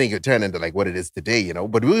didn't think it would turn into like what it is today, you know.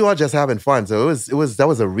 But we were just having fun. So that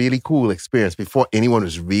was a really cool experience before anyone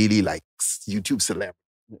was really like YouTube celebrity.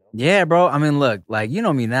 Yeah, bro. I mean, look, like, you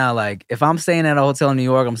know me now. Like, if I'm staying at a hotel in New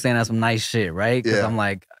York, I'm staying at some nice shit, right? Because Yeah. I'm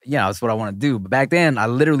like, yeah, that's what I want to do. But back then, I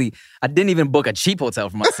didn't even book a cheap hotel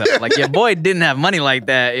for myself. Like, your boy didn't have money like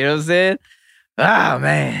that. You know what I'm saying? Ah,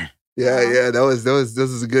 man. Yeah. Those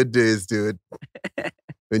was good days, dude.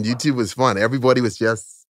 When YouTube was fun. Everybody was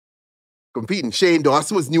just competing. Shane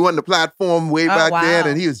Dawson was new on the platform way back then, wow.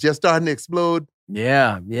 and he was just starting to explode,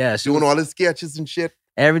 Yeah. doing all his sketches and shit.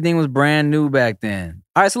 Everything was brand new back then.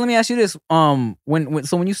 All right, so let me ask you this.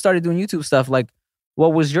 When you started doing YouTube stuff, like,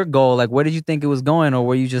 what was your goal? Like, where did you think it was going? Or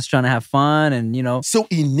were you just trying to have fun and, you know? So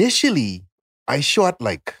initially, I shot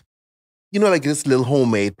like this little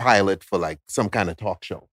homemade pilot for like some kind of talk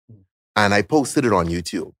show. And I posted it on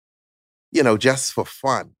YouTube, you know, just for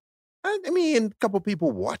fun. I mean, a couple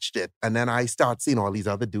people watched it, and then I start seeing all these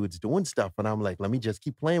other dudes doing stuff, and I'm like, let me just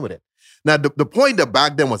keep playing with it. Now, the point that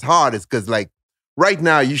back then was hard is because, like, right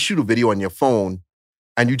now, you shoot a video on your phone,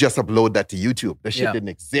 and you just upload that to YouTube. The shit didn't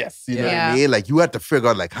exist. You know what I mean? Like, you had to figure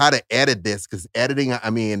out, like, how to edit this, because editing, I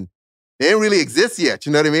mean, they didn't really exist yet.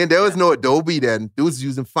 You know what I mean? There was no Adobe then. They was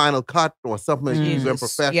using Final Cut or something like that,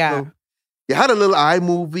 professional. Yeah. You had a little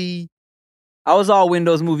iMovie. I was all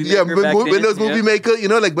Windows Movie Maker. Yeah, Windows Movie Maker, you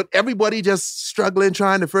know, like, but everybody just struggling,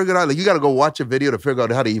 trying to figure it out. Like, you got to go watch a video to figure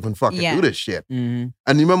out how to even fucking do this shit. Mm-hmm.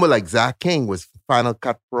 And you remember, like, Zach King was Final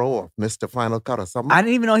Cut Pro or Mr. Final Cut or something? I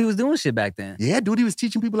didn't even know he was doing shit back then. Yeah, dude, he was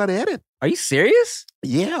teaching people how to edit. Are you serious?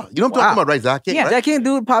 Yeah. You know what I'm talking about, right, Zach King? Yeah. Right? Zach King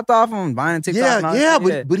dude popped off on Vine and TikTok.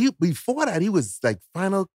 But he before that, he was, like,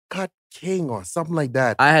 Final Cut King or something like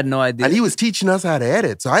that. I had no idea. And he was teaching us how to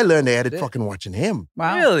edit. So I learned to edit fucking watching him.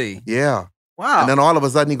 Wow. Really? Yeah. Wow. And then all of a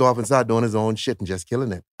sudden he go off and start doing his own shit and just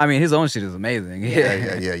killing it. I mean, his own shit is amazing.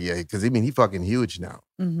 Yeah. Because, I mean, he fucking huge now.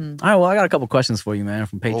 Mm-hmm. All right, well, I got a couple questions for you, man,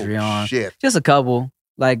 from Patreon. Oh, shit. Just a couple.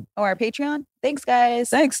 Like, Oh, our Patreon? Thanks, guys.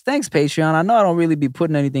 thanks, Patreon. I know I don't really be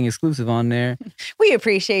putting anything exclusive on there. We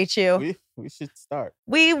appreciate you. We should start.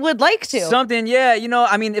 We would like to. Something, yeah. You know,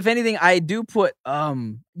 I mean, if anything, I do put,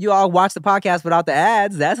 you all watch the podcast without the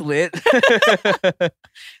ads. That's lit.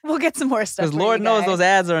 We'll get some more stuff. Because for Lord you knows guys. those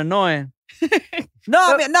ads are annoying. No,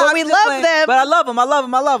 But- I mean, no, but I'm we just love playing. them. But I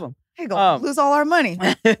love them. Hey, go lose all our money.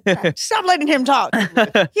 Stop letting him talk.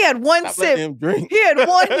 He had one Stop letting sip. him drink. He had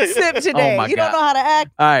one sip today. my You don't God. know how to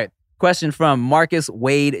act. All right. Question from Marcus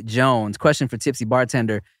Wade Jones. Question for Tipsy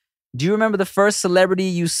Bartender. Do you remember the first celebrity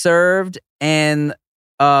you served and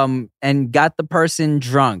got the person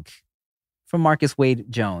drunk? From Marcus Wade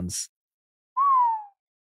Jones.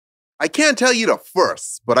 I can't tell you the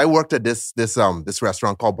first, but I worked at this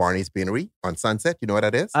restaurant called Barney's Beanery on Sunset. You know what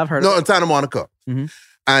that is? I've heard No, of it. in Santa Monica. Mhm.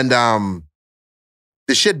 And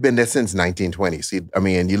the shit been there since 1920. See, I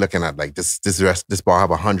mean, you're looking at like this bar have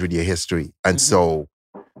a 100-year history. And so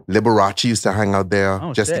Liberace used to hang out there,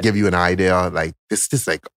 Oh, just to shit. give you an idea. Like this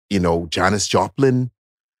like, you know, Janis Joplin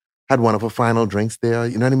had one of her final drinks there.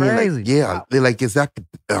 You know what I mean? Crazy. Like, yeah. Wow. They're like, is that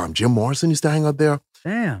Jim Morrison used to hang out there?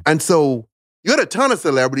 Damn. And so you had a ton of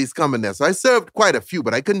celebrities coming there. So I served quite a few,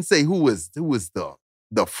 but I couldn't say who was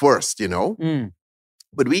the first, you know? Mm.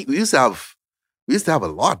 But we used to have a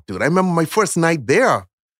lot, dude. I remember my first night there,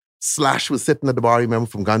 Slash was sitting at the bar, remember,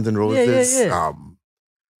 from Guns N' Roses. Yeah.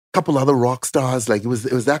 Couple other rock stars. Like it was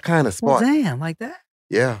that kind of Well, spot. damn, like that?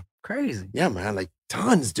 Yeah. Crazy. Yeah, man. Like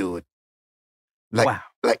tons, dude. Like Wow.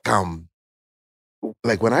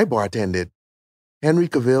 like when I bartended, Henry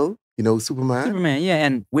Cavill, you know, Superman. Superman, yeah,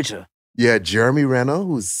 and Witcher. Yeah, Jeremy Renner,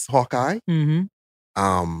 who's Hawkeye.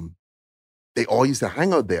 Mm-hmm. They all used to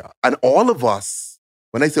hang out there. And all of us,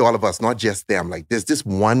 when I say all of us, not just them, like there's this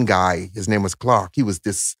one guy, his name was Clark. He was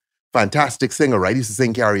this fantastic singer, right? He used to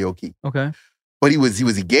sing karaoke. Okay. But he was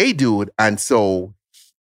a gay dude. And so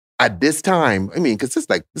at this time, I mean, because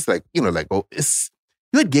it's like, you know, like,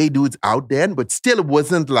 you had gay dudes out then, but still it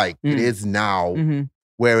wasn't like it is now, Mm-hmm.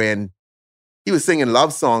 wherein he was singing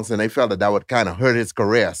love songs and they felt that would kind of hurt his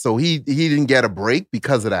career. So he didn't get a break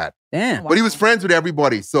because of that. Damn. But he was friends with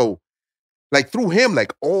everybody. So like through him,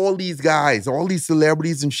 like all these guys, all these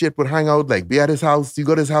celebrities and shit would hang out, like be at his house. You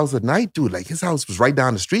go to his house at night, dude. Like his house was right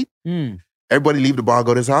down the street. Mm. Everybody leave the bar,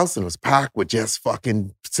 go to his house, and it was packed with just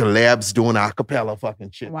fucking celebs doing a cappella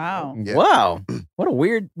fucking shit. Wow. Yeah. Wow. What a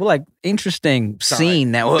weird, interesting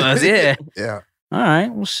scene that was. Yeah. Yeah. All right.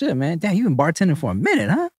 Well, shit, man. Damn, you been bartending for a minute,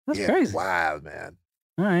 huh? That's Yeah, crazy. wild, man.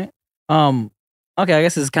 All right. Okay, I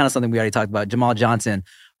guess this is kind of something we already talked about. Jamal Johnson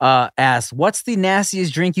asks, what's the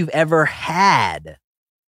nastiest drink you've ever had?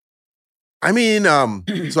 I mean,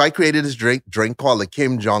 so I created this drink called the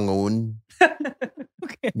Kim Jong-un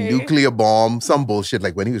nuclear bomb, some bullshit,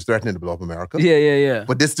 like when he was threatening to blow up America. Yeah.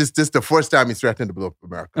 But this the first time he's threatening to blow up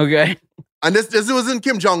America. Okay. And this wasn't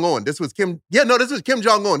Kim Jong-un. This was Kim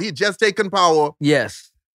Jong-un. He had just taken power.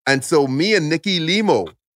 Yes. And so me and Nikki Limo,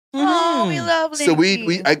 Oh, we love so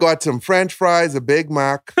I got some French fries, a Big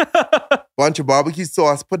Mac, bunch of barbecue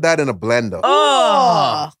sauce, put that in a blender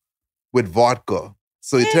Oh. with vodka.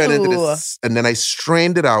 So it turned into Ew. this, and then I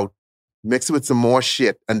strained it out, mixed it with some more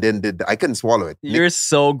shit, and then I couldn't swallow it. You're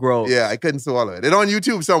so gross. Yeah, I couldn't swallow it. It's on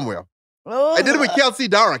YouTube somewhere. I did it with Kelsey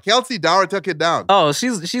Dara. Kelsey Dara took it down. Oh,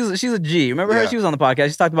 she's a G. Remember her? Yeah. She was on the podcast.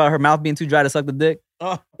 She talked about her mouth being too dry to suck the dick.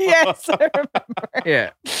 Yes, I remember. Yeah.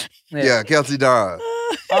 Yeah, Kelsey Dara.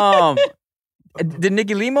 Did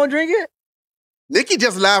Nikki Limo drink it? Nikki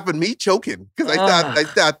just laughed at me choking because I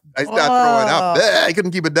start throwing up. I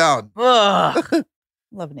couldn't keep it down. Ugh.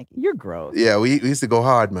 Love Nikki. You're gross. Yeah, we used to go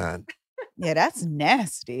hard, man. Yeah, that's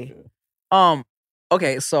nasty.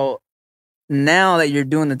 Okay, so now that you're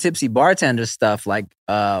doing the Tipsy Bartender stuff, like,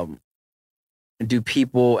 do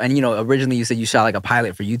people, and originally you said you shot like a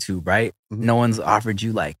pilot for YouTube, right? Mhm. No one's offered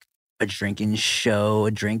you like a drink show.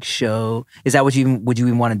 Is that would you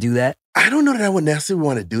even want to do that? I don't know that I would necessarily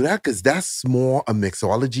want to do that because that's more a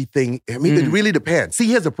mixology thing. I mean, it really depends. See,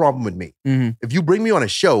 here's the problem with me. Mhm. If you bring me on a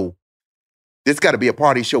show, it's got to be a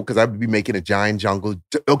party show because I would be making a giant jungle.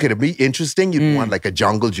 Okay, to be interesting, you'd want like a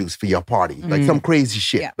jungle juice for your party, like some crazy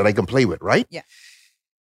shit that I can play with, right? Yeah.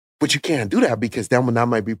 But you can't do that because then I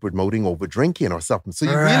might be promoting over drinking or something. So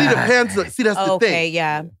it really depends. See, that's the thing. Okay,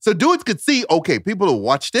 yeah. So dudes could see, okay, people will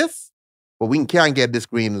watch this, but we can't get this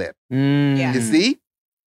green lit. Yeah. You see?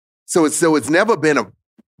 So it's never been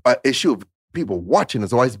a issue of people watching.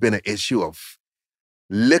 It's always been an issue of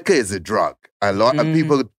liquor is a drug. A lot of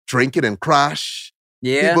people drink it and crash.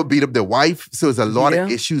 Yeah. People beat up their wife. So there's a lot Yeah.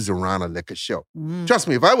 of issues around a liquor show. Trust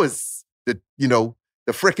me, if I was the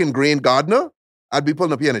freaking green gardener, I'd be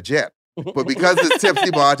pulling up here in a jet. But because it's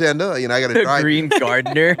Tipsy Bartender, I got to drive. Green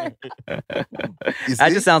Gardener. You That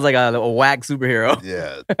see? just sounds like a whack superhero.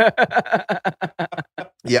 Yeah.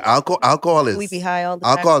 Yeah, alcohol is Sleepy high all the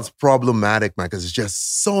time. alcohol is problematic, man, because it's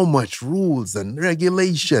just so much rules and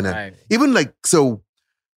regulation. And Right. even like, so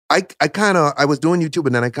I was doing YouTube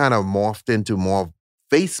and then I kind of morphed into more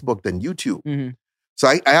Facebook than YouTube. Mhm. So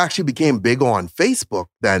I actually became big on Facebook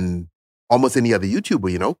than almost any other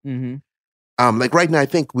YouTuber, Mm-hmm. Like right now, I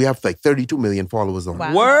think we have like 32 million followers on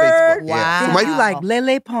Wow. Word? Facebook. Yeah. So Wow. You like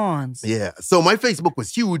Lele Pons. Yeah. So my Facebook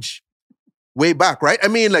was huge way back, right? I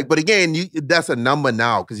mean, like, but again, that's a number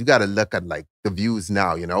now because you got to look at like the views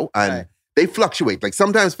now, and Right. they fluctuate. Like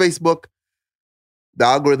sometimes Facebook, the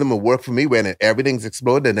algorithm will work for me when everything's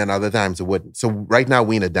exploded, and then other times it wouldn't. So right now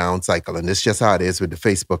we in a down cycle, and it's just how it is with the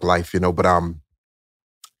Facebook life, But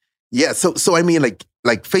yeah. So I mean, like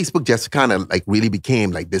Facebook just kind of like really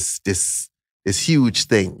became like this huge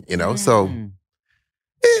thing, So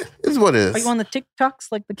it's what it is. Are you on the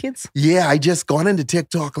TikToks like the kids? Yeah, I just gone into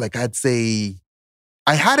TikTok. Like I'd say,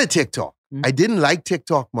 I had a TikTok. I didn't like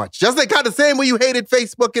TikTok much. Just like kind of same way you hated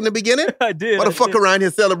Facebook in the beginning. I did. What the fuck around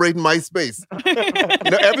here celebrating MySpace?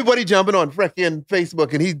 Everybody jumping on freaking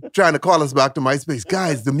Facebook and he trying to call us back to MySpace.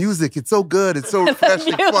 Guys, the music, it's so good. It's so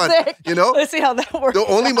refreshing, fun. Music. You know? Let's see how that works. The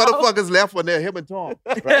only out. motherfuckers left when they're him and Tom.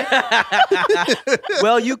 Right?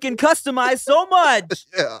 Well, you can customize so much.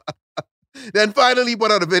 Yeah. Then finally put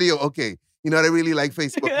out a video. Okay, I really like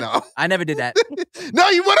Facebook now. I never did that. No,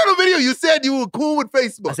 you put out a video. You said you were cool with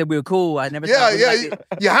Facebook. I said we were cool. I never. Yeah, thought we yeah. liked You, it.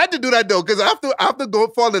 you had to do that though, because after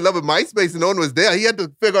falling in love with MySpace and no one was there, he had to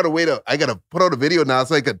figure out a way I gotta put out a video now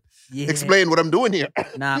so I could Yeah. explain what I'm doing here.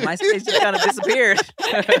 Nah, MySpace just kind of disappeared.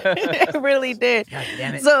 It really did. God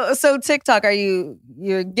damn it. So TikTok,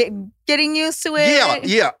 you're getting used to it?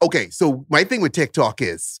 Yeah. Okay, so my thing with TikTok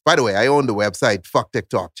is, by the way, I own the website, fuck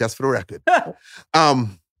TikTok, just for the record.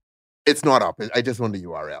 It's not up. I just own the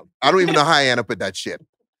URL. I don't even know how I end up with that shit.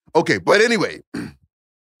 Okay, but anyway,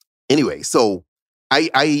 so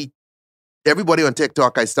I everybody on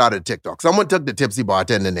TikTok, I started TikTok. Someone took the Tipsy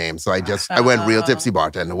Bartender name, so I went real Tipsy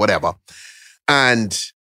Bartender, whatever.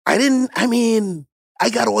 And I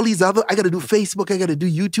got all these I got to do Facebook, I got to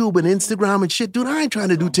do YouTube and Instagram and shit. Dude, I ain't trying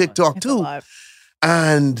to do TikTok It's a too. lot.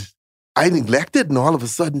 And I neglected, and all of a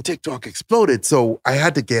sudden TikTok exploded. So I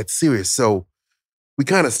had to get serious. So we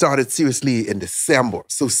kind of started seriously in December.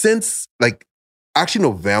 So since actually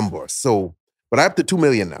November. So, but I have to 2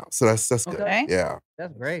 million now. So that's good. Okay. Yeah.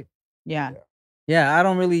 That's great. Yeah. Yeah, I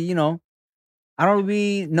don't really, I don't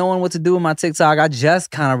really knowing what to do with my TikTok. I just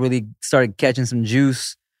kind of really started catching some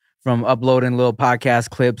juice from uploading little podcast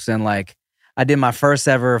clips, and I did my first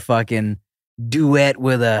ever fucking duet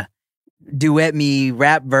me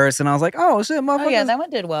rap verse, and I was like, oh shit, motherfucker. Oh yeah, that one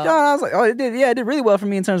did well. I was like, oh, it did really well for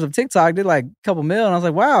me in terms of TikTok. It did like a couple mil, and I was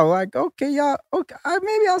like, wow, okay, y'all, okay,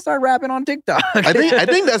 maybe I'll start rapping on TikTok. I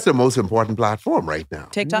think that's the most important platform right now.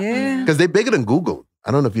 TikTok. Yeah. Because they're bigger than Google. I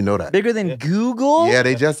don't know if you know that. Bigger than Google? Yeah,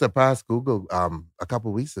 they just surpassed Google a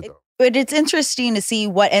couple weeks ago. But it's interesting to see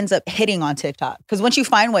what ends up hitting on TikTok. Because once you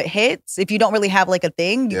find what hits, if you don't really have a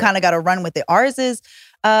thing, you kind of got to run with it. Ours is,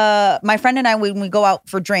 my friend and I, when we go out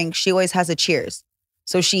for drinks, she always has a cheers.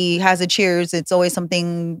 So she has a cheers. It's always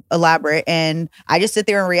something elaborate. And I just sit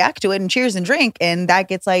there and react to it and cheers and drink. And that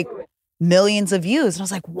gets millions of views. And I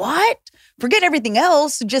was like, what? Forget everything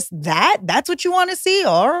else. Just that's what you want to see?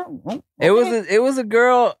 Or okay. It was a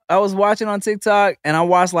girl I was watching on TikTok, and I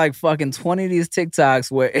watched fucking 20 of these TikToks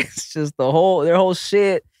where it's just their whole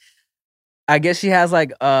shit. I guess she has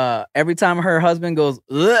every time her husband goes,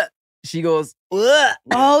 ugh, she goes, ugh.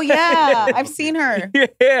 Oh yeah, I've seen her.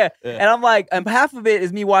 Yeah. And I'm like, and half of it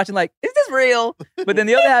is me watching like, is this real? But then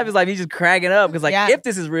the other half is like me just cracking up because like, Yeah. if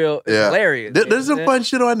this is real, it's hilarious. There's some fun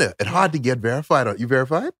shit on there. It's hard to get verified. You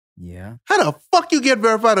verified? Yeah. How the fuck you get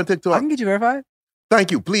verified on I TikTok? can get you verified.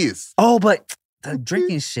 Thank you, please. Oh, but the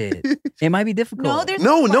drinking shit, it might be difficult. No, there's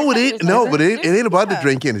No, it ain't. No, but it ain't about the yeah.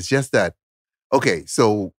 drinking. It's just that. Okay,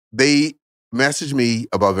 so they messaged me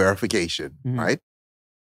about verification, Mhm. right?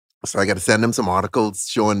 So I got to send them some articles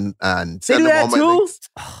showing and They send do them that all my too? links.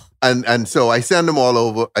 And so I send them all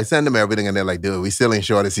over. I send them everything, and they're like, "Dude, we still ain't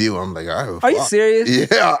sure it's you." I'm like, "Oh, Are you fuck." serious?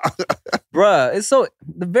 Yeah. Bruh, it's so,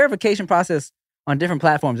 the verification process on different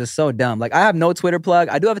platforms is so dumb. Like, I have no Twitter plug.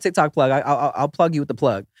 I do have a TikTok plug. I'll plug you with the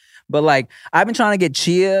plug. But like, I've been trying to get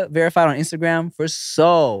Chia verified on Instagram for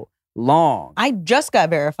so long. I just got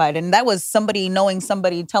verified, and that was somebody knowing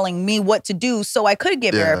somebody telling me what to do so I could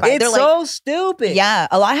get Yeah. verified. It's They're like, so stupid. yeah,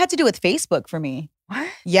 a lot had to do with Facebook for me. What?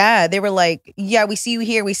 Yeah, they were like, yeah, we see you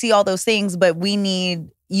here, we see all those things, but we need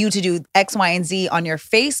you to do X, Y, and Z on your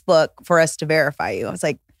Facebook for us to verify you. I was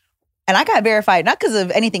like, and I got verified not because of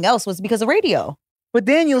anything else, was because of radio. But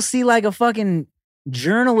then you'll see like a fucking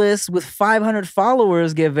journalist with 500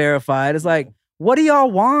 followers get verified. It's like, what do y'all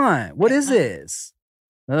want? What is this?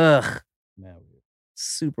 Ugh.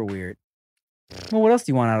 Super weird. Well, what else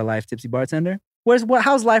do you want out of life, Tipsy Bartender?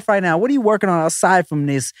 How's life right now? What are you working on aside from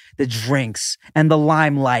this, the drinks and the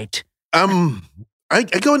limelight? I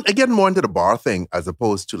get more into the bar thing as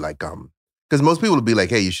opposed to like because most people will be like,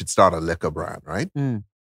 "Hey, you should start a liquor brand," right? Mm.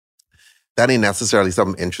 That ain't necessarily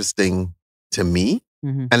something interesting to me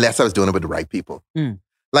Mhm. unless I was doing it with the right people. Mm.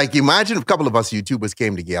 Like, imagine if a couple of us YouTubers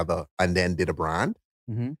came together and then did a brand.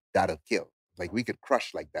 Mhm. That'd kill. Like, we could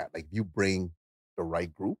crush like that. Like, you bring the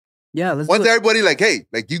right group. Yeah, let's Once do it. everybody like, hey,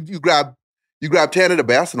 like you grab 10 of the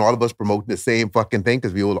best and all of us promoting the same fucking thing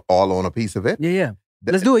because we all own a piece of it. Yeah.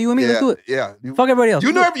 Let's do it. You and me, let's do it. Yeah. Fuck everybody else.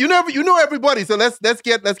 You know everybody. So let's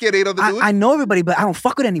get 8 other dudes. I know everybody, but I don't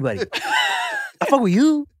fuck with anybody. I fuck with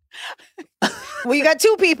you. Well, you got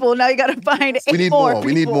 2 people. Now you got to find 8 we need more. more.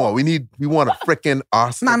 We need more. We want a freaking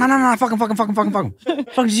Oscar. No. Fuck him.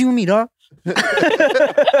 Fuck just you and me, dog.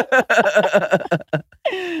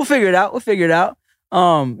 We'll figure it out.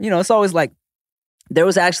 It's always like, there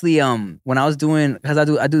was actually when I was doing, because I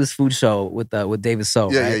do this food show with David So,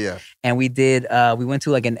 right? Yeah. And we went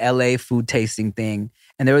to like an LA food tasting thing,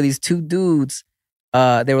 and there were these 2 dudes.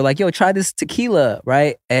 They were like, "Yo, try this tequila,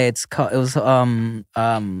 right?" It was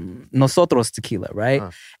Nosotros tequila, right?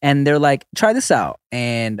 And they're like, "Try this out."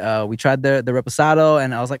 And we tried the reposado,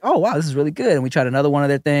 and I was like, "Oh wow, this is really good." And we tried another one of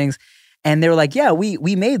their things. And they were like, "Yeah, we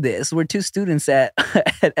made this. We're 2 students at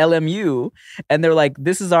LMU." And they're like,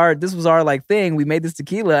 this was our like thing. We made this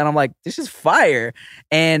tequila. And I'm like, this is fire.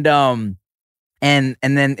 And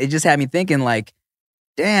then it just had me thinking like,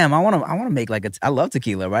 damn, I want to make like I love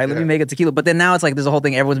tequila, right? Let me make a tequila. But then now it's like there's a whole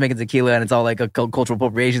thing, everyone's making tequila and it's all like a cultural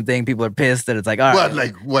appropriation thing. People are pissed and it's like, all right. What?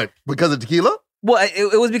 Like what? Because of tequila? Well,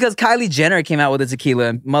 it was because Kylie Jenner came out with a tequila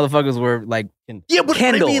and motherfuckers were like, Yeah, but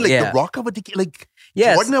Kendall, I mean, like yeah. the Rock of a tequila, like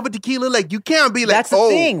yes. Jordan of a tequila, like you can't be like, That's the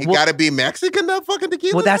thing. It Well- gotta be Mexican, that fucking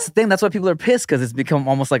tequila. Well, that's the thing. That's why people are pissed because it's become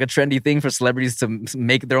almost like a trendy thing for celebrities to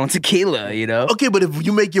make their own tequila, you know? Okay, but if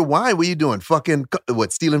you make your wine, what are you doing? Fucking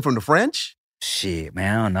what? Stealing from the French? Shit,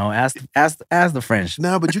 man, I don't know. Ask the French.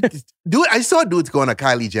 No, but you do it. I saw dudes going to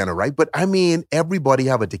Kylie Jenner, right? But I mean, everybody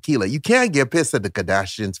have a tequila. You can't get pissed at the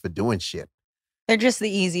Kardashians for doing shit. They're just the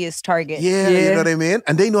easiest target. Yeah, you know what I mean?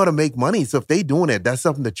 And they know how to make money. So if they doing it, that's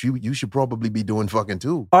something that you should probably be doing fucking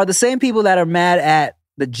too. Are the same people that are mad at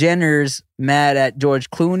the Jenners mad at George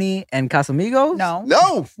Clooney and Casamigos? No.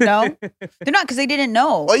 No. No. They're not because they didn't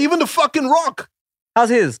know. Or even the fucking Rock. How's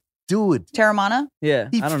his? Dude, Terramana? Yeah,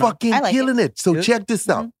 he I don't know. fucking I like killing it. So Good. check this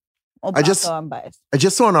out. Oh, I just- I'm biased. I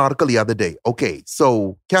just saw an article the other day. Okay,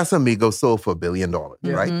 so Casamigos sold for $1 billion,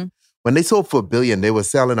 Yeah. right? Mhm. When they sold for $1 billion, they were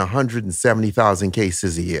selling 170,000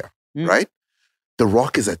 cases a year, Mm. right? The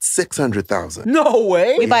Rock is at 600,000. No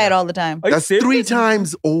way. We buy it all the time. Are you That's serious? 3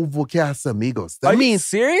 times over Casamigos. That Are you means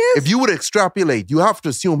serious? if you would extrapolate, you have to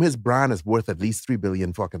assume his brand is worth at least $3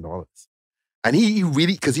 billion fucking dollars. And he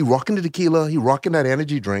really, because he rocking the tequila, he rocking that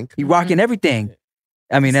energy drink. He rocking everything.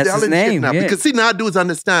 I mean, that's his Selling shit name. now. Yeah. Because see, now dudes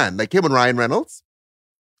understand, like him and Ryan Reynolds.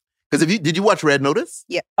 Because did you watch Red Notice?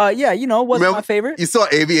 Yeah, you know, what's Remember- my favorite? You saw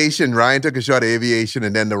Aviation. Ryan took a shot at Aviation,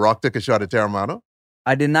 and then The Rock took a shot at Terramano.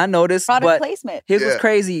 I did not notice, Product but placement. his was Yeah.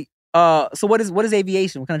 crazy. So what is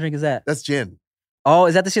aviation? What kind of drink is that? That's gin. Oh,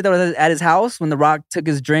 is that the shit that was at his house when The Rock took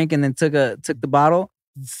his drink and then took the bottle?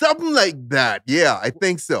 Something like that. Yeah, I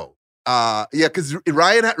think so. because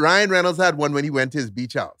Ryan Reynolds had one when he went to his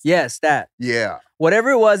beach house. Yes, that. Yeah.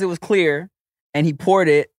 Whatever it was clear, and he poured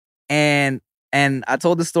it, and I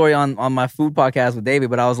told the story on my food podcast with David,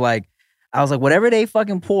 but I was like, whatever they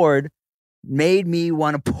fucking poured made me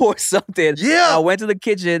want to pour something. Yeah. I went to the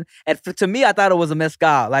kitchen, and to me, I thought it was a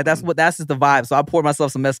mezcal. Like that's just the vibe. So I poured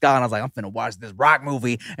myself some mezcal, and I was like, I'm finna watch this rock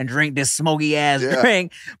movie and drink this smoky ass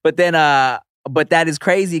drink. But then, but that is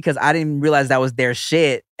crazy because I didn't realize that was their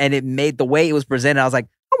shit, and it made the way it was presented. I was like,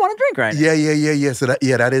 I want to drink right now. Yeah. So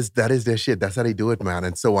that is their shit. That's how they do it, man.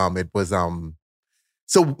 And so it was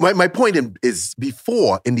So my point is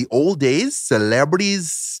before, in the old days,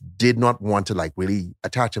 celebrities did not want to like really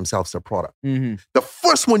attach themselves to a product. Mm-hmm. The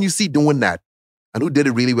first one you see doing that, and who did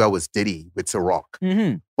it really well, was Diddy with Ciroc.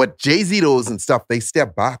 Mm-hmm. But Jay-Z those and stuff, they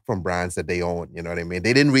stepped back from brands that they own. You know what I mean?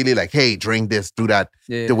 They didn't really like, hey, drink this, do that,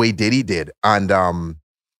 the way Diddy did. And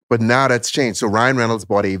but now that's changed. So Ryan Reynolds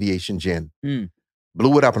bought Aviation Gin,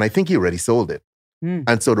 blew it up, and I think he already sold it.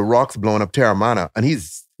 And so The Rock's blowing up Terramana, and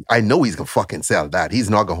I know he's gonna fucking sell that. He's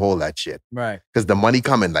not gonna hold that shit. Right. Because the money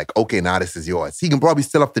coming, like, okay, now this is yours. He can probably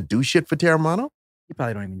still have to do shit for Terramana. You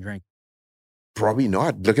probably don't even drink. Probably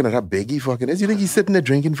not. Looking at how big he fucking is. You think he's sitting there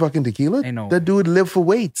drinking fucking tequila? I know. That dude live for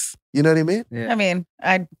weights. You know what I mean? Yeah. I mean,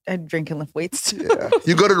 I drink and lift weights too. Yeah.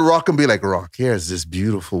 You go to The Rock and be like, Rock, here's this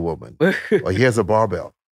beautiful woman. Or here's a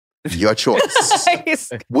barbell. Your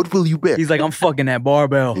choice. What will you pick? He's like, I'm fucking that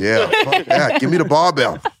barbell. Yeah. Fuck that. Give me the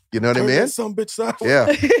barbell. You know what I mean? Some bitch out.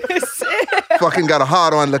 Yeah. Fucking got a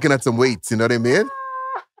hard on looking at some weights. You know what I mean?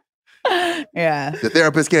 Yeah. The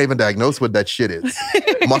therapist can't even diagnose what that shit is.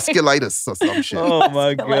 Musculitis or some shit. Oh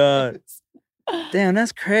my God. Damn,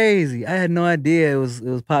 that's crazy. I had no idea it was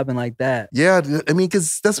popping like that. Yeah, I mean,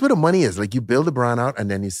 because that's where the money is. Like, you build a brand out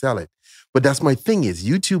and then you sell it. But that's my thing is,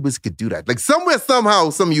 YouTubers could do that. Like, somewhere,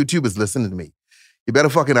 somehow, some YouTubers listening to me. You better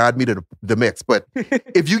fucking add me to the mix. But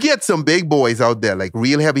if you get some big boys out there, like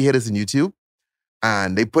real heavy hitters in YouTube,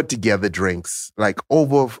 and they put together drinks, like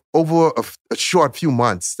over a short few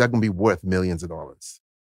months, that can be worth millions of dollars.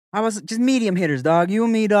 I was just medium hitters, dog. You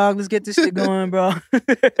and me, dog. Let's get this shit going, bro.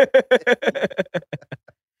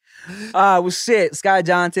 Well, shit. Sky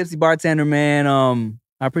John, Tipsy Bartender, man.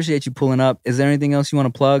 I appreciate you pulling up. Is there anything else you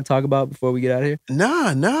want to plug, talk about before we get out of here?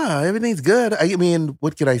 Nah. Everything's good. I mean,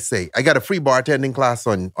 what could I say? I got a free bartending class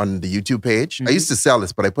on the YouTube page. Mm-hmm. I used to sell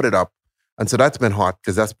this, but I put it up. And so that's been hot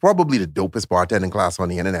because that's probably the dopest bartending class on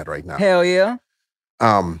the internet right now. Hell yeah.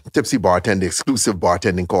 Tipsy Bartender, exclusive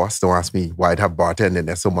bartending course. Don't ask me why I'd have bartending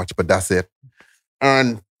there so much, but that's it.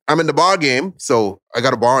 And I'm in the bar game, so I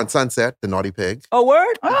got a bar on Sunset, the Naughty Pig. Oh,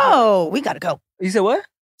 word? Oh, we gotta go. You said what?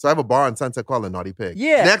 So I have a bar on Sunset called the Naughty Pig.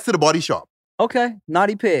 Yeah. Next to the Body Shop. Okay.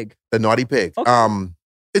 Naughty Pig. The Naughty Pig. Okay.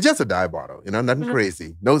 It's just a dive bottle, nothing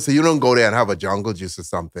crazy. No, so you don't go there and have a jungle juice or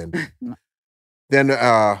something. Then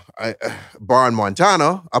bar in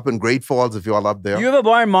Montana, up in Great Falls, if y'all up there. You have a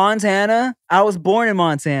bar in Montana? I was born in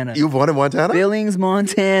Montana. You were born in Montana? Billings,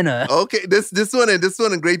 Montana. Okay, this one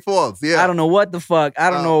in Great Falls. Yeah. I don't know what the fuck. I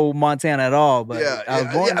don't know Montana at all, but I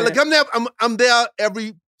was born there. Like I'm there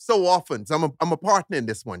every so often. So I'm a partner in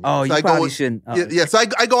this one. Oh, so you probably shouldn't. Oh. Yeah. So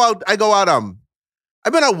I go out.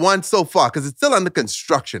 I've been out once so far because it's still under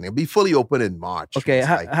construction. It'll be fully open in March. Okay,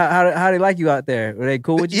 how they like you out there? Were they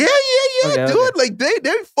cool with you? Yeah, Okay, dude. okay. Like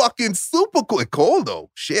they fucking super cool. It's cold though.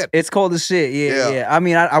 Shit. It's cold as shit. Yeah. I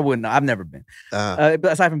mean, I wouldn't know. I've never been.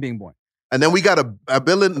 Aside from being born. And then we got a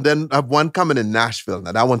building. Then I have one coming in Nashville.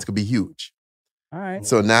 Now that one's gonna be huge. All right.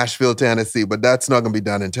 So Nashville, Tennessee, but that's not gonna be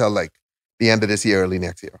done until like the end of this year, early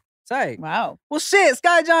next year. Tight. Wow. Well, shit,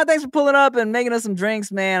 Sky John, thanks for pulling up and making us some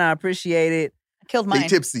drinks, man. I appreciate it. Killed mine. Stay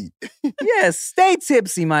tipsy. Yes, stay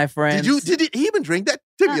tipsy, my friend. Did he even drink that?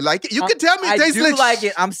 Did you like it? You can tell me it tastes I do like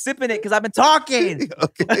it. I'm sipping it because I've been talking.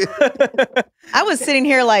 Okay. I was sitting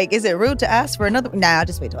here like, is it rude to ask for another? Nah, I'll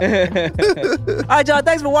just wait till All right, y'all.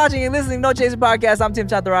 Thanks for watching and listening. No Chaser Podcast. I'm Tim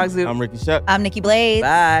Chattarazu. I'm Ricky Shutt. I'm Nikki Blades.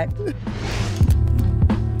 Bye.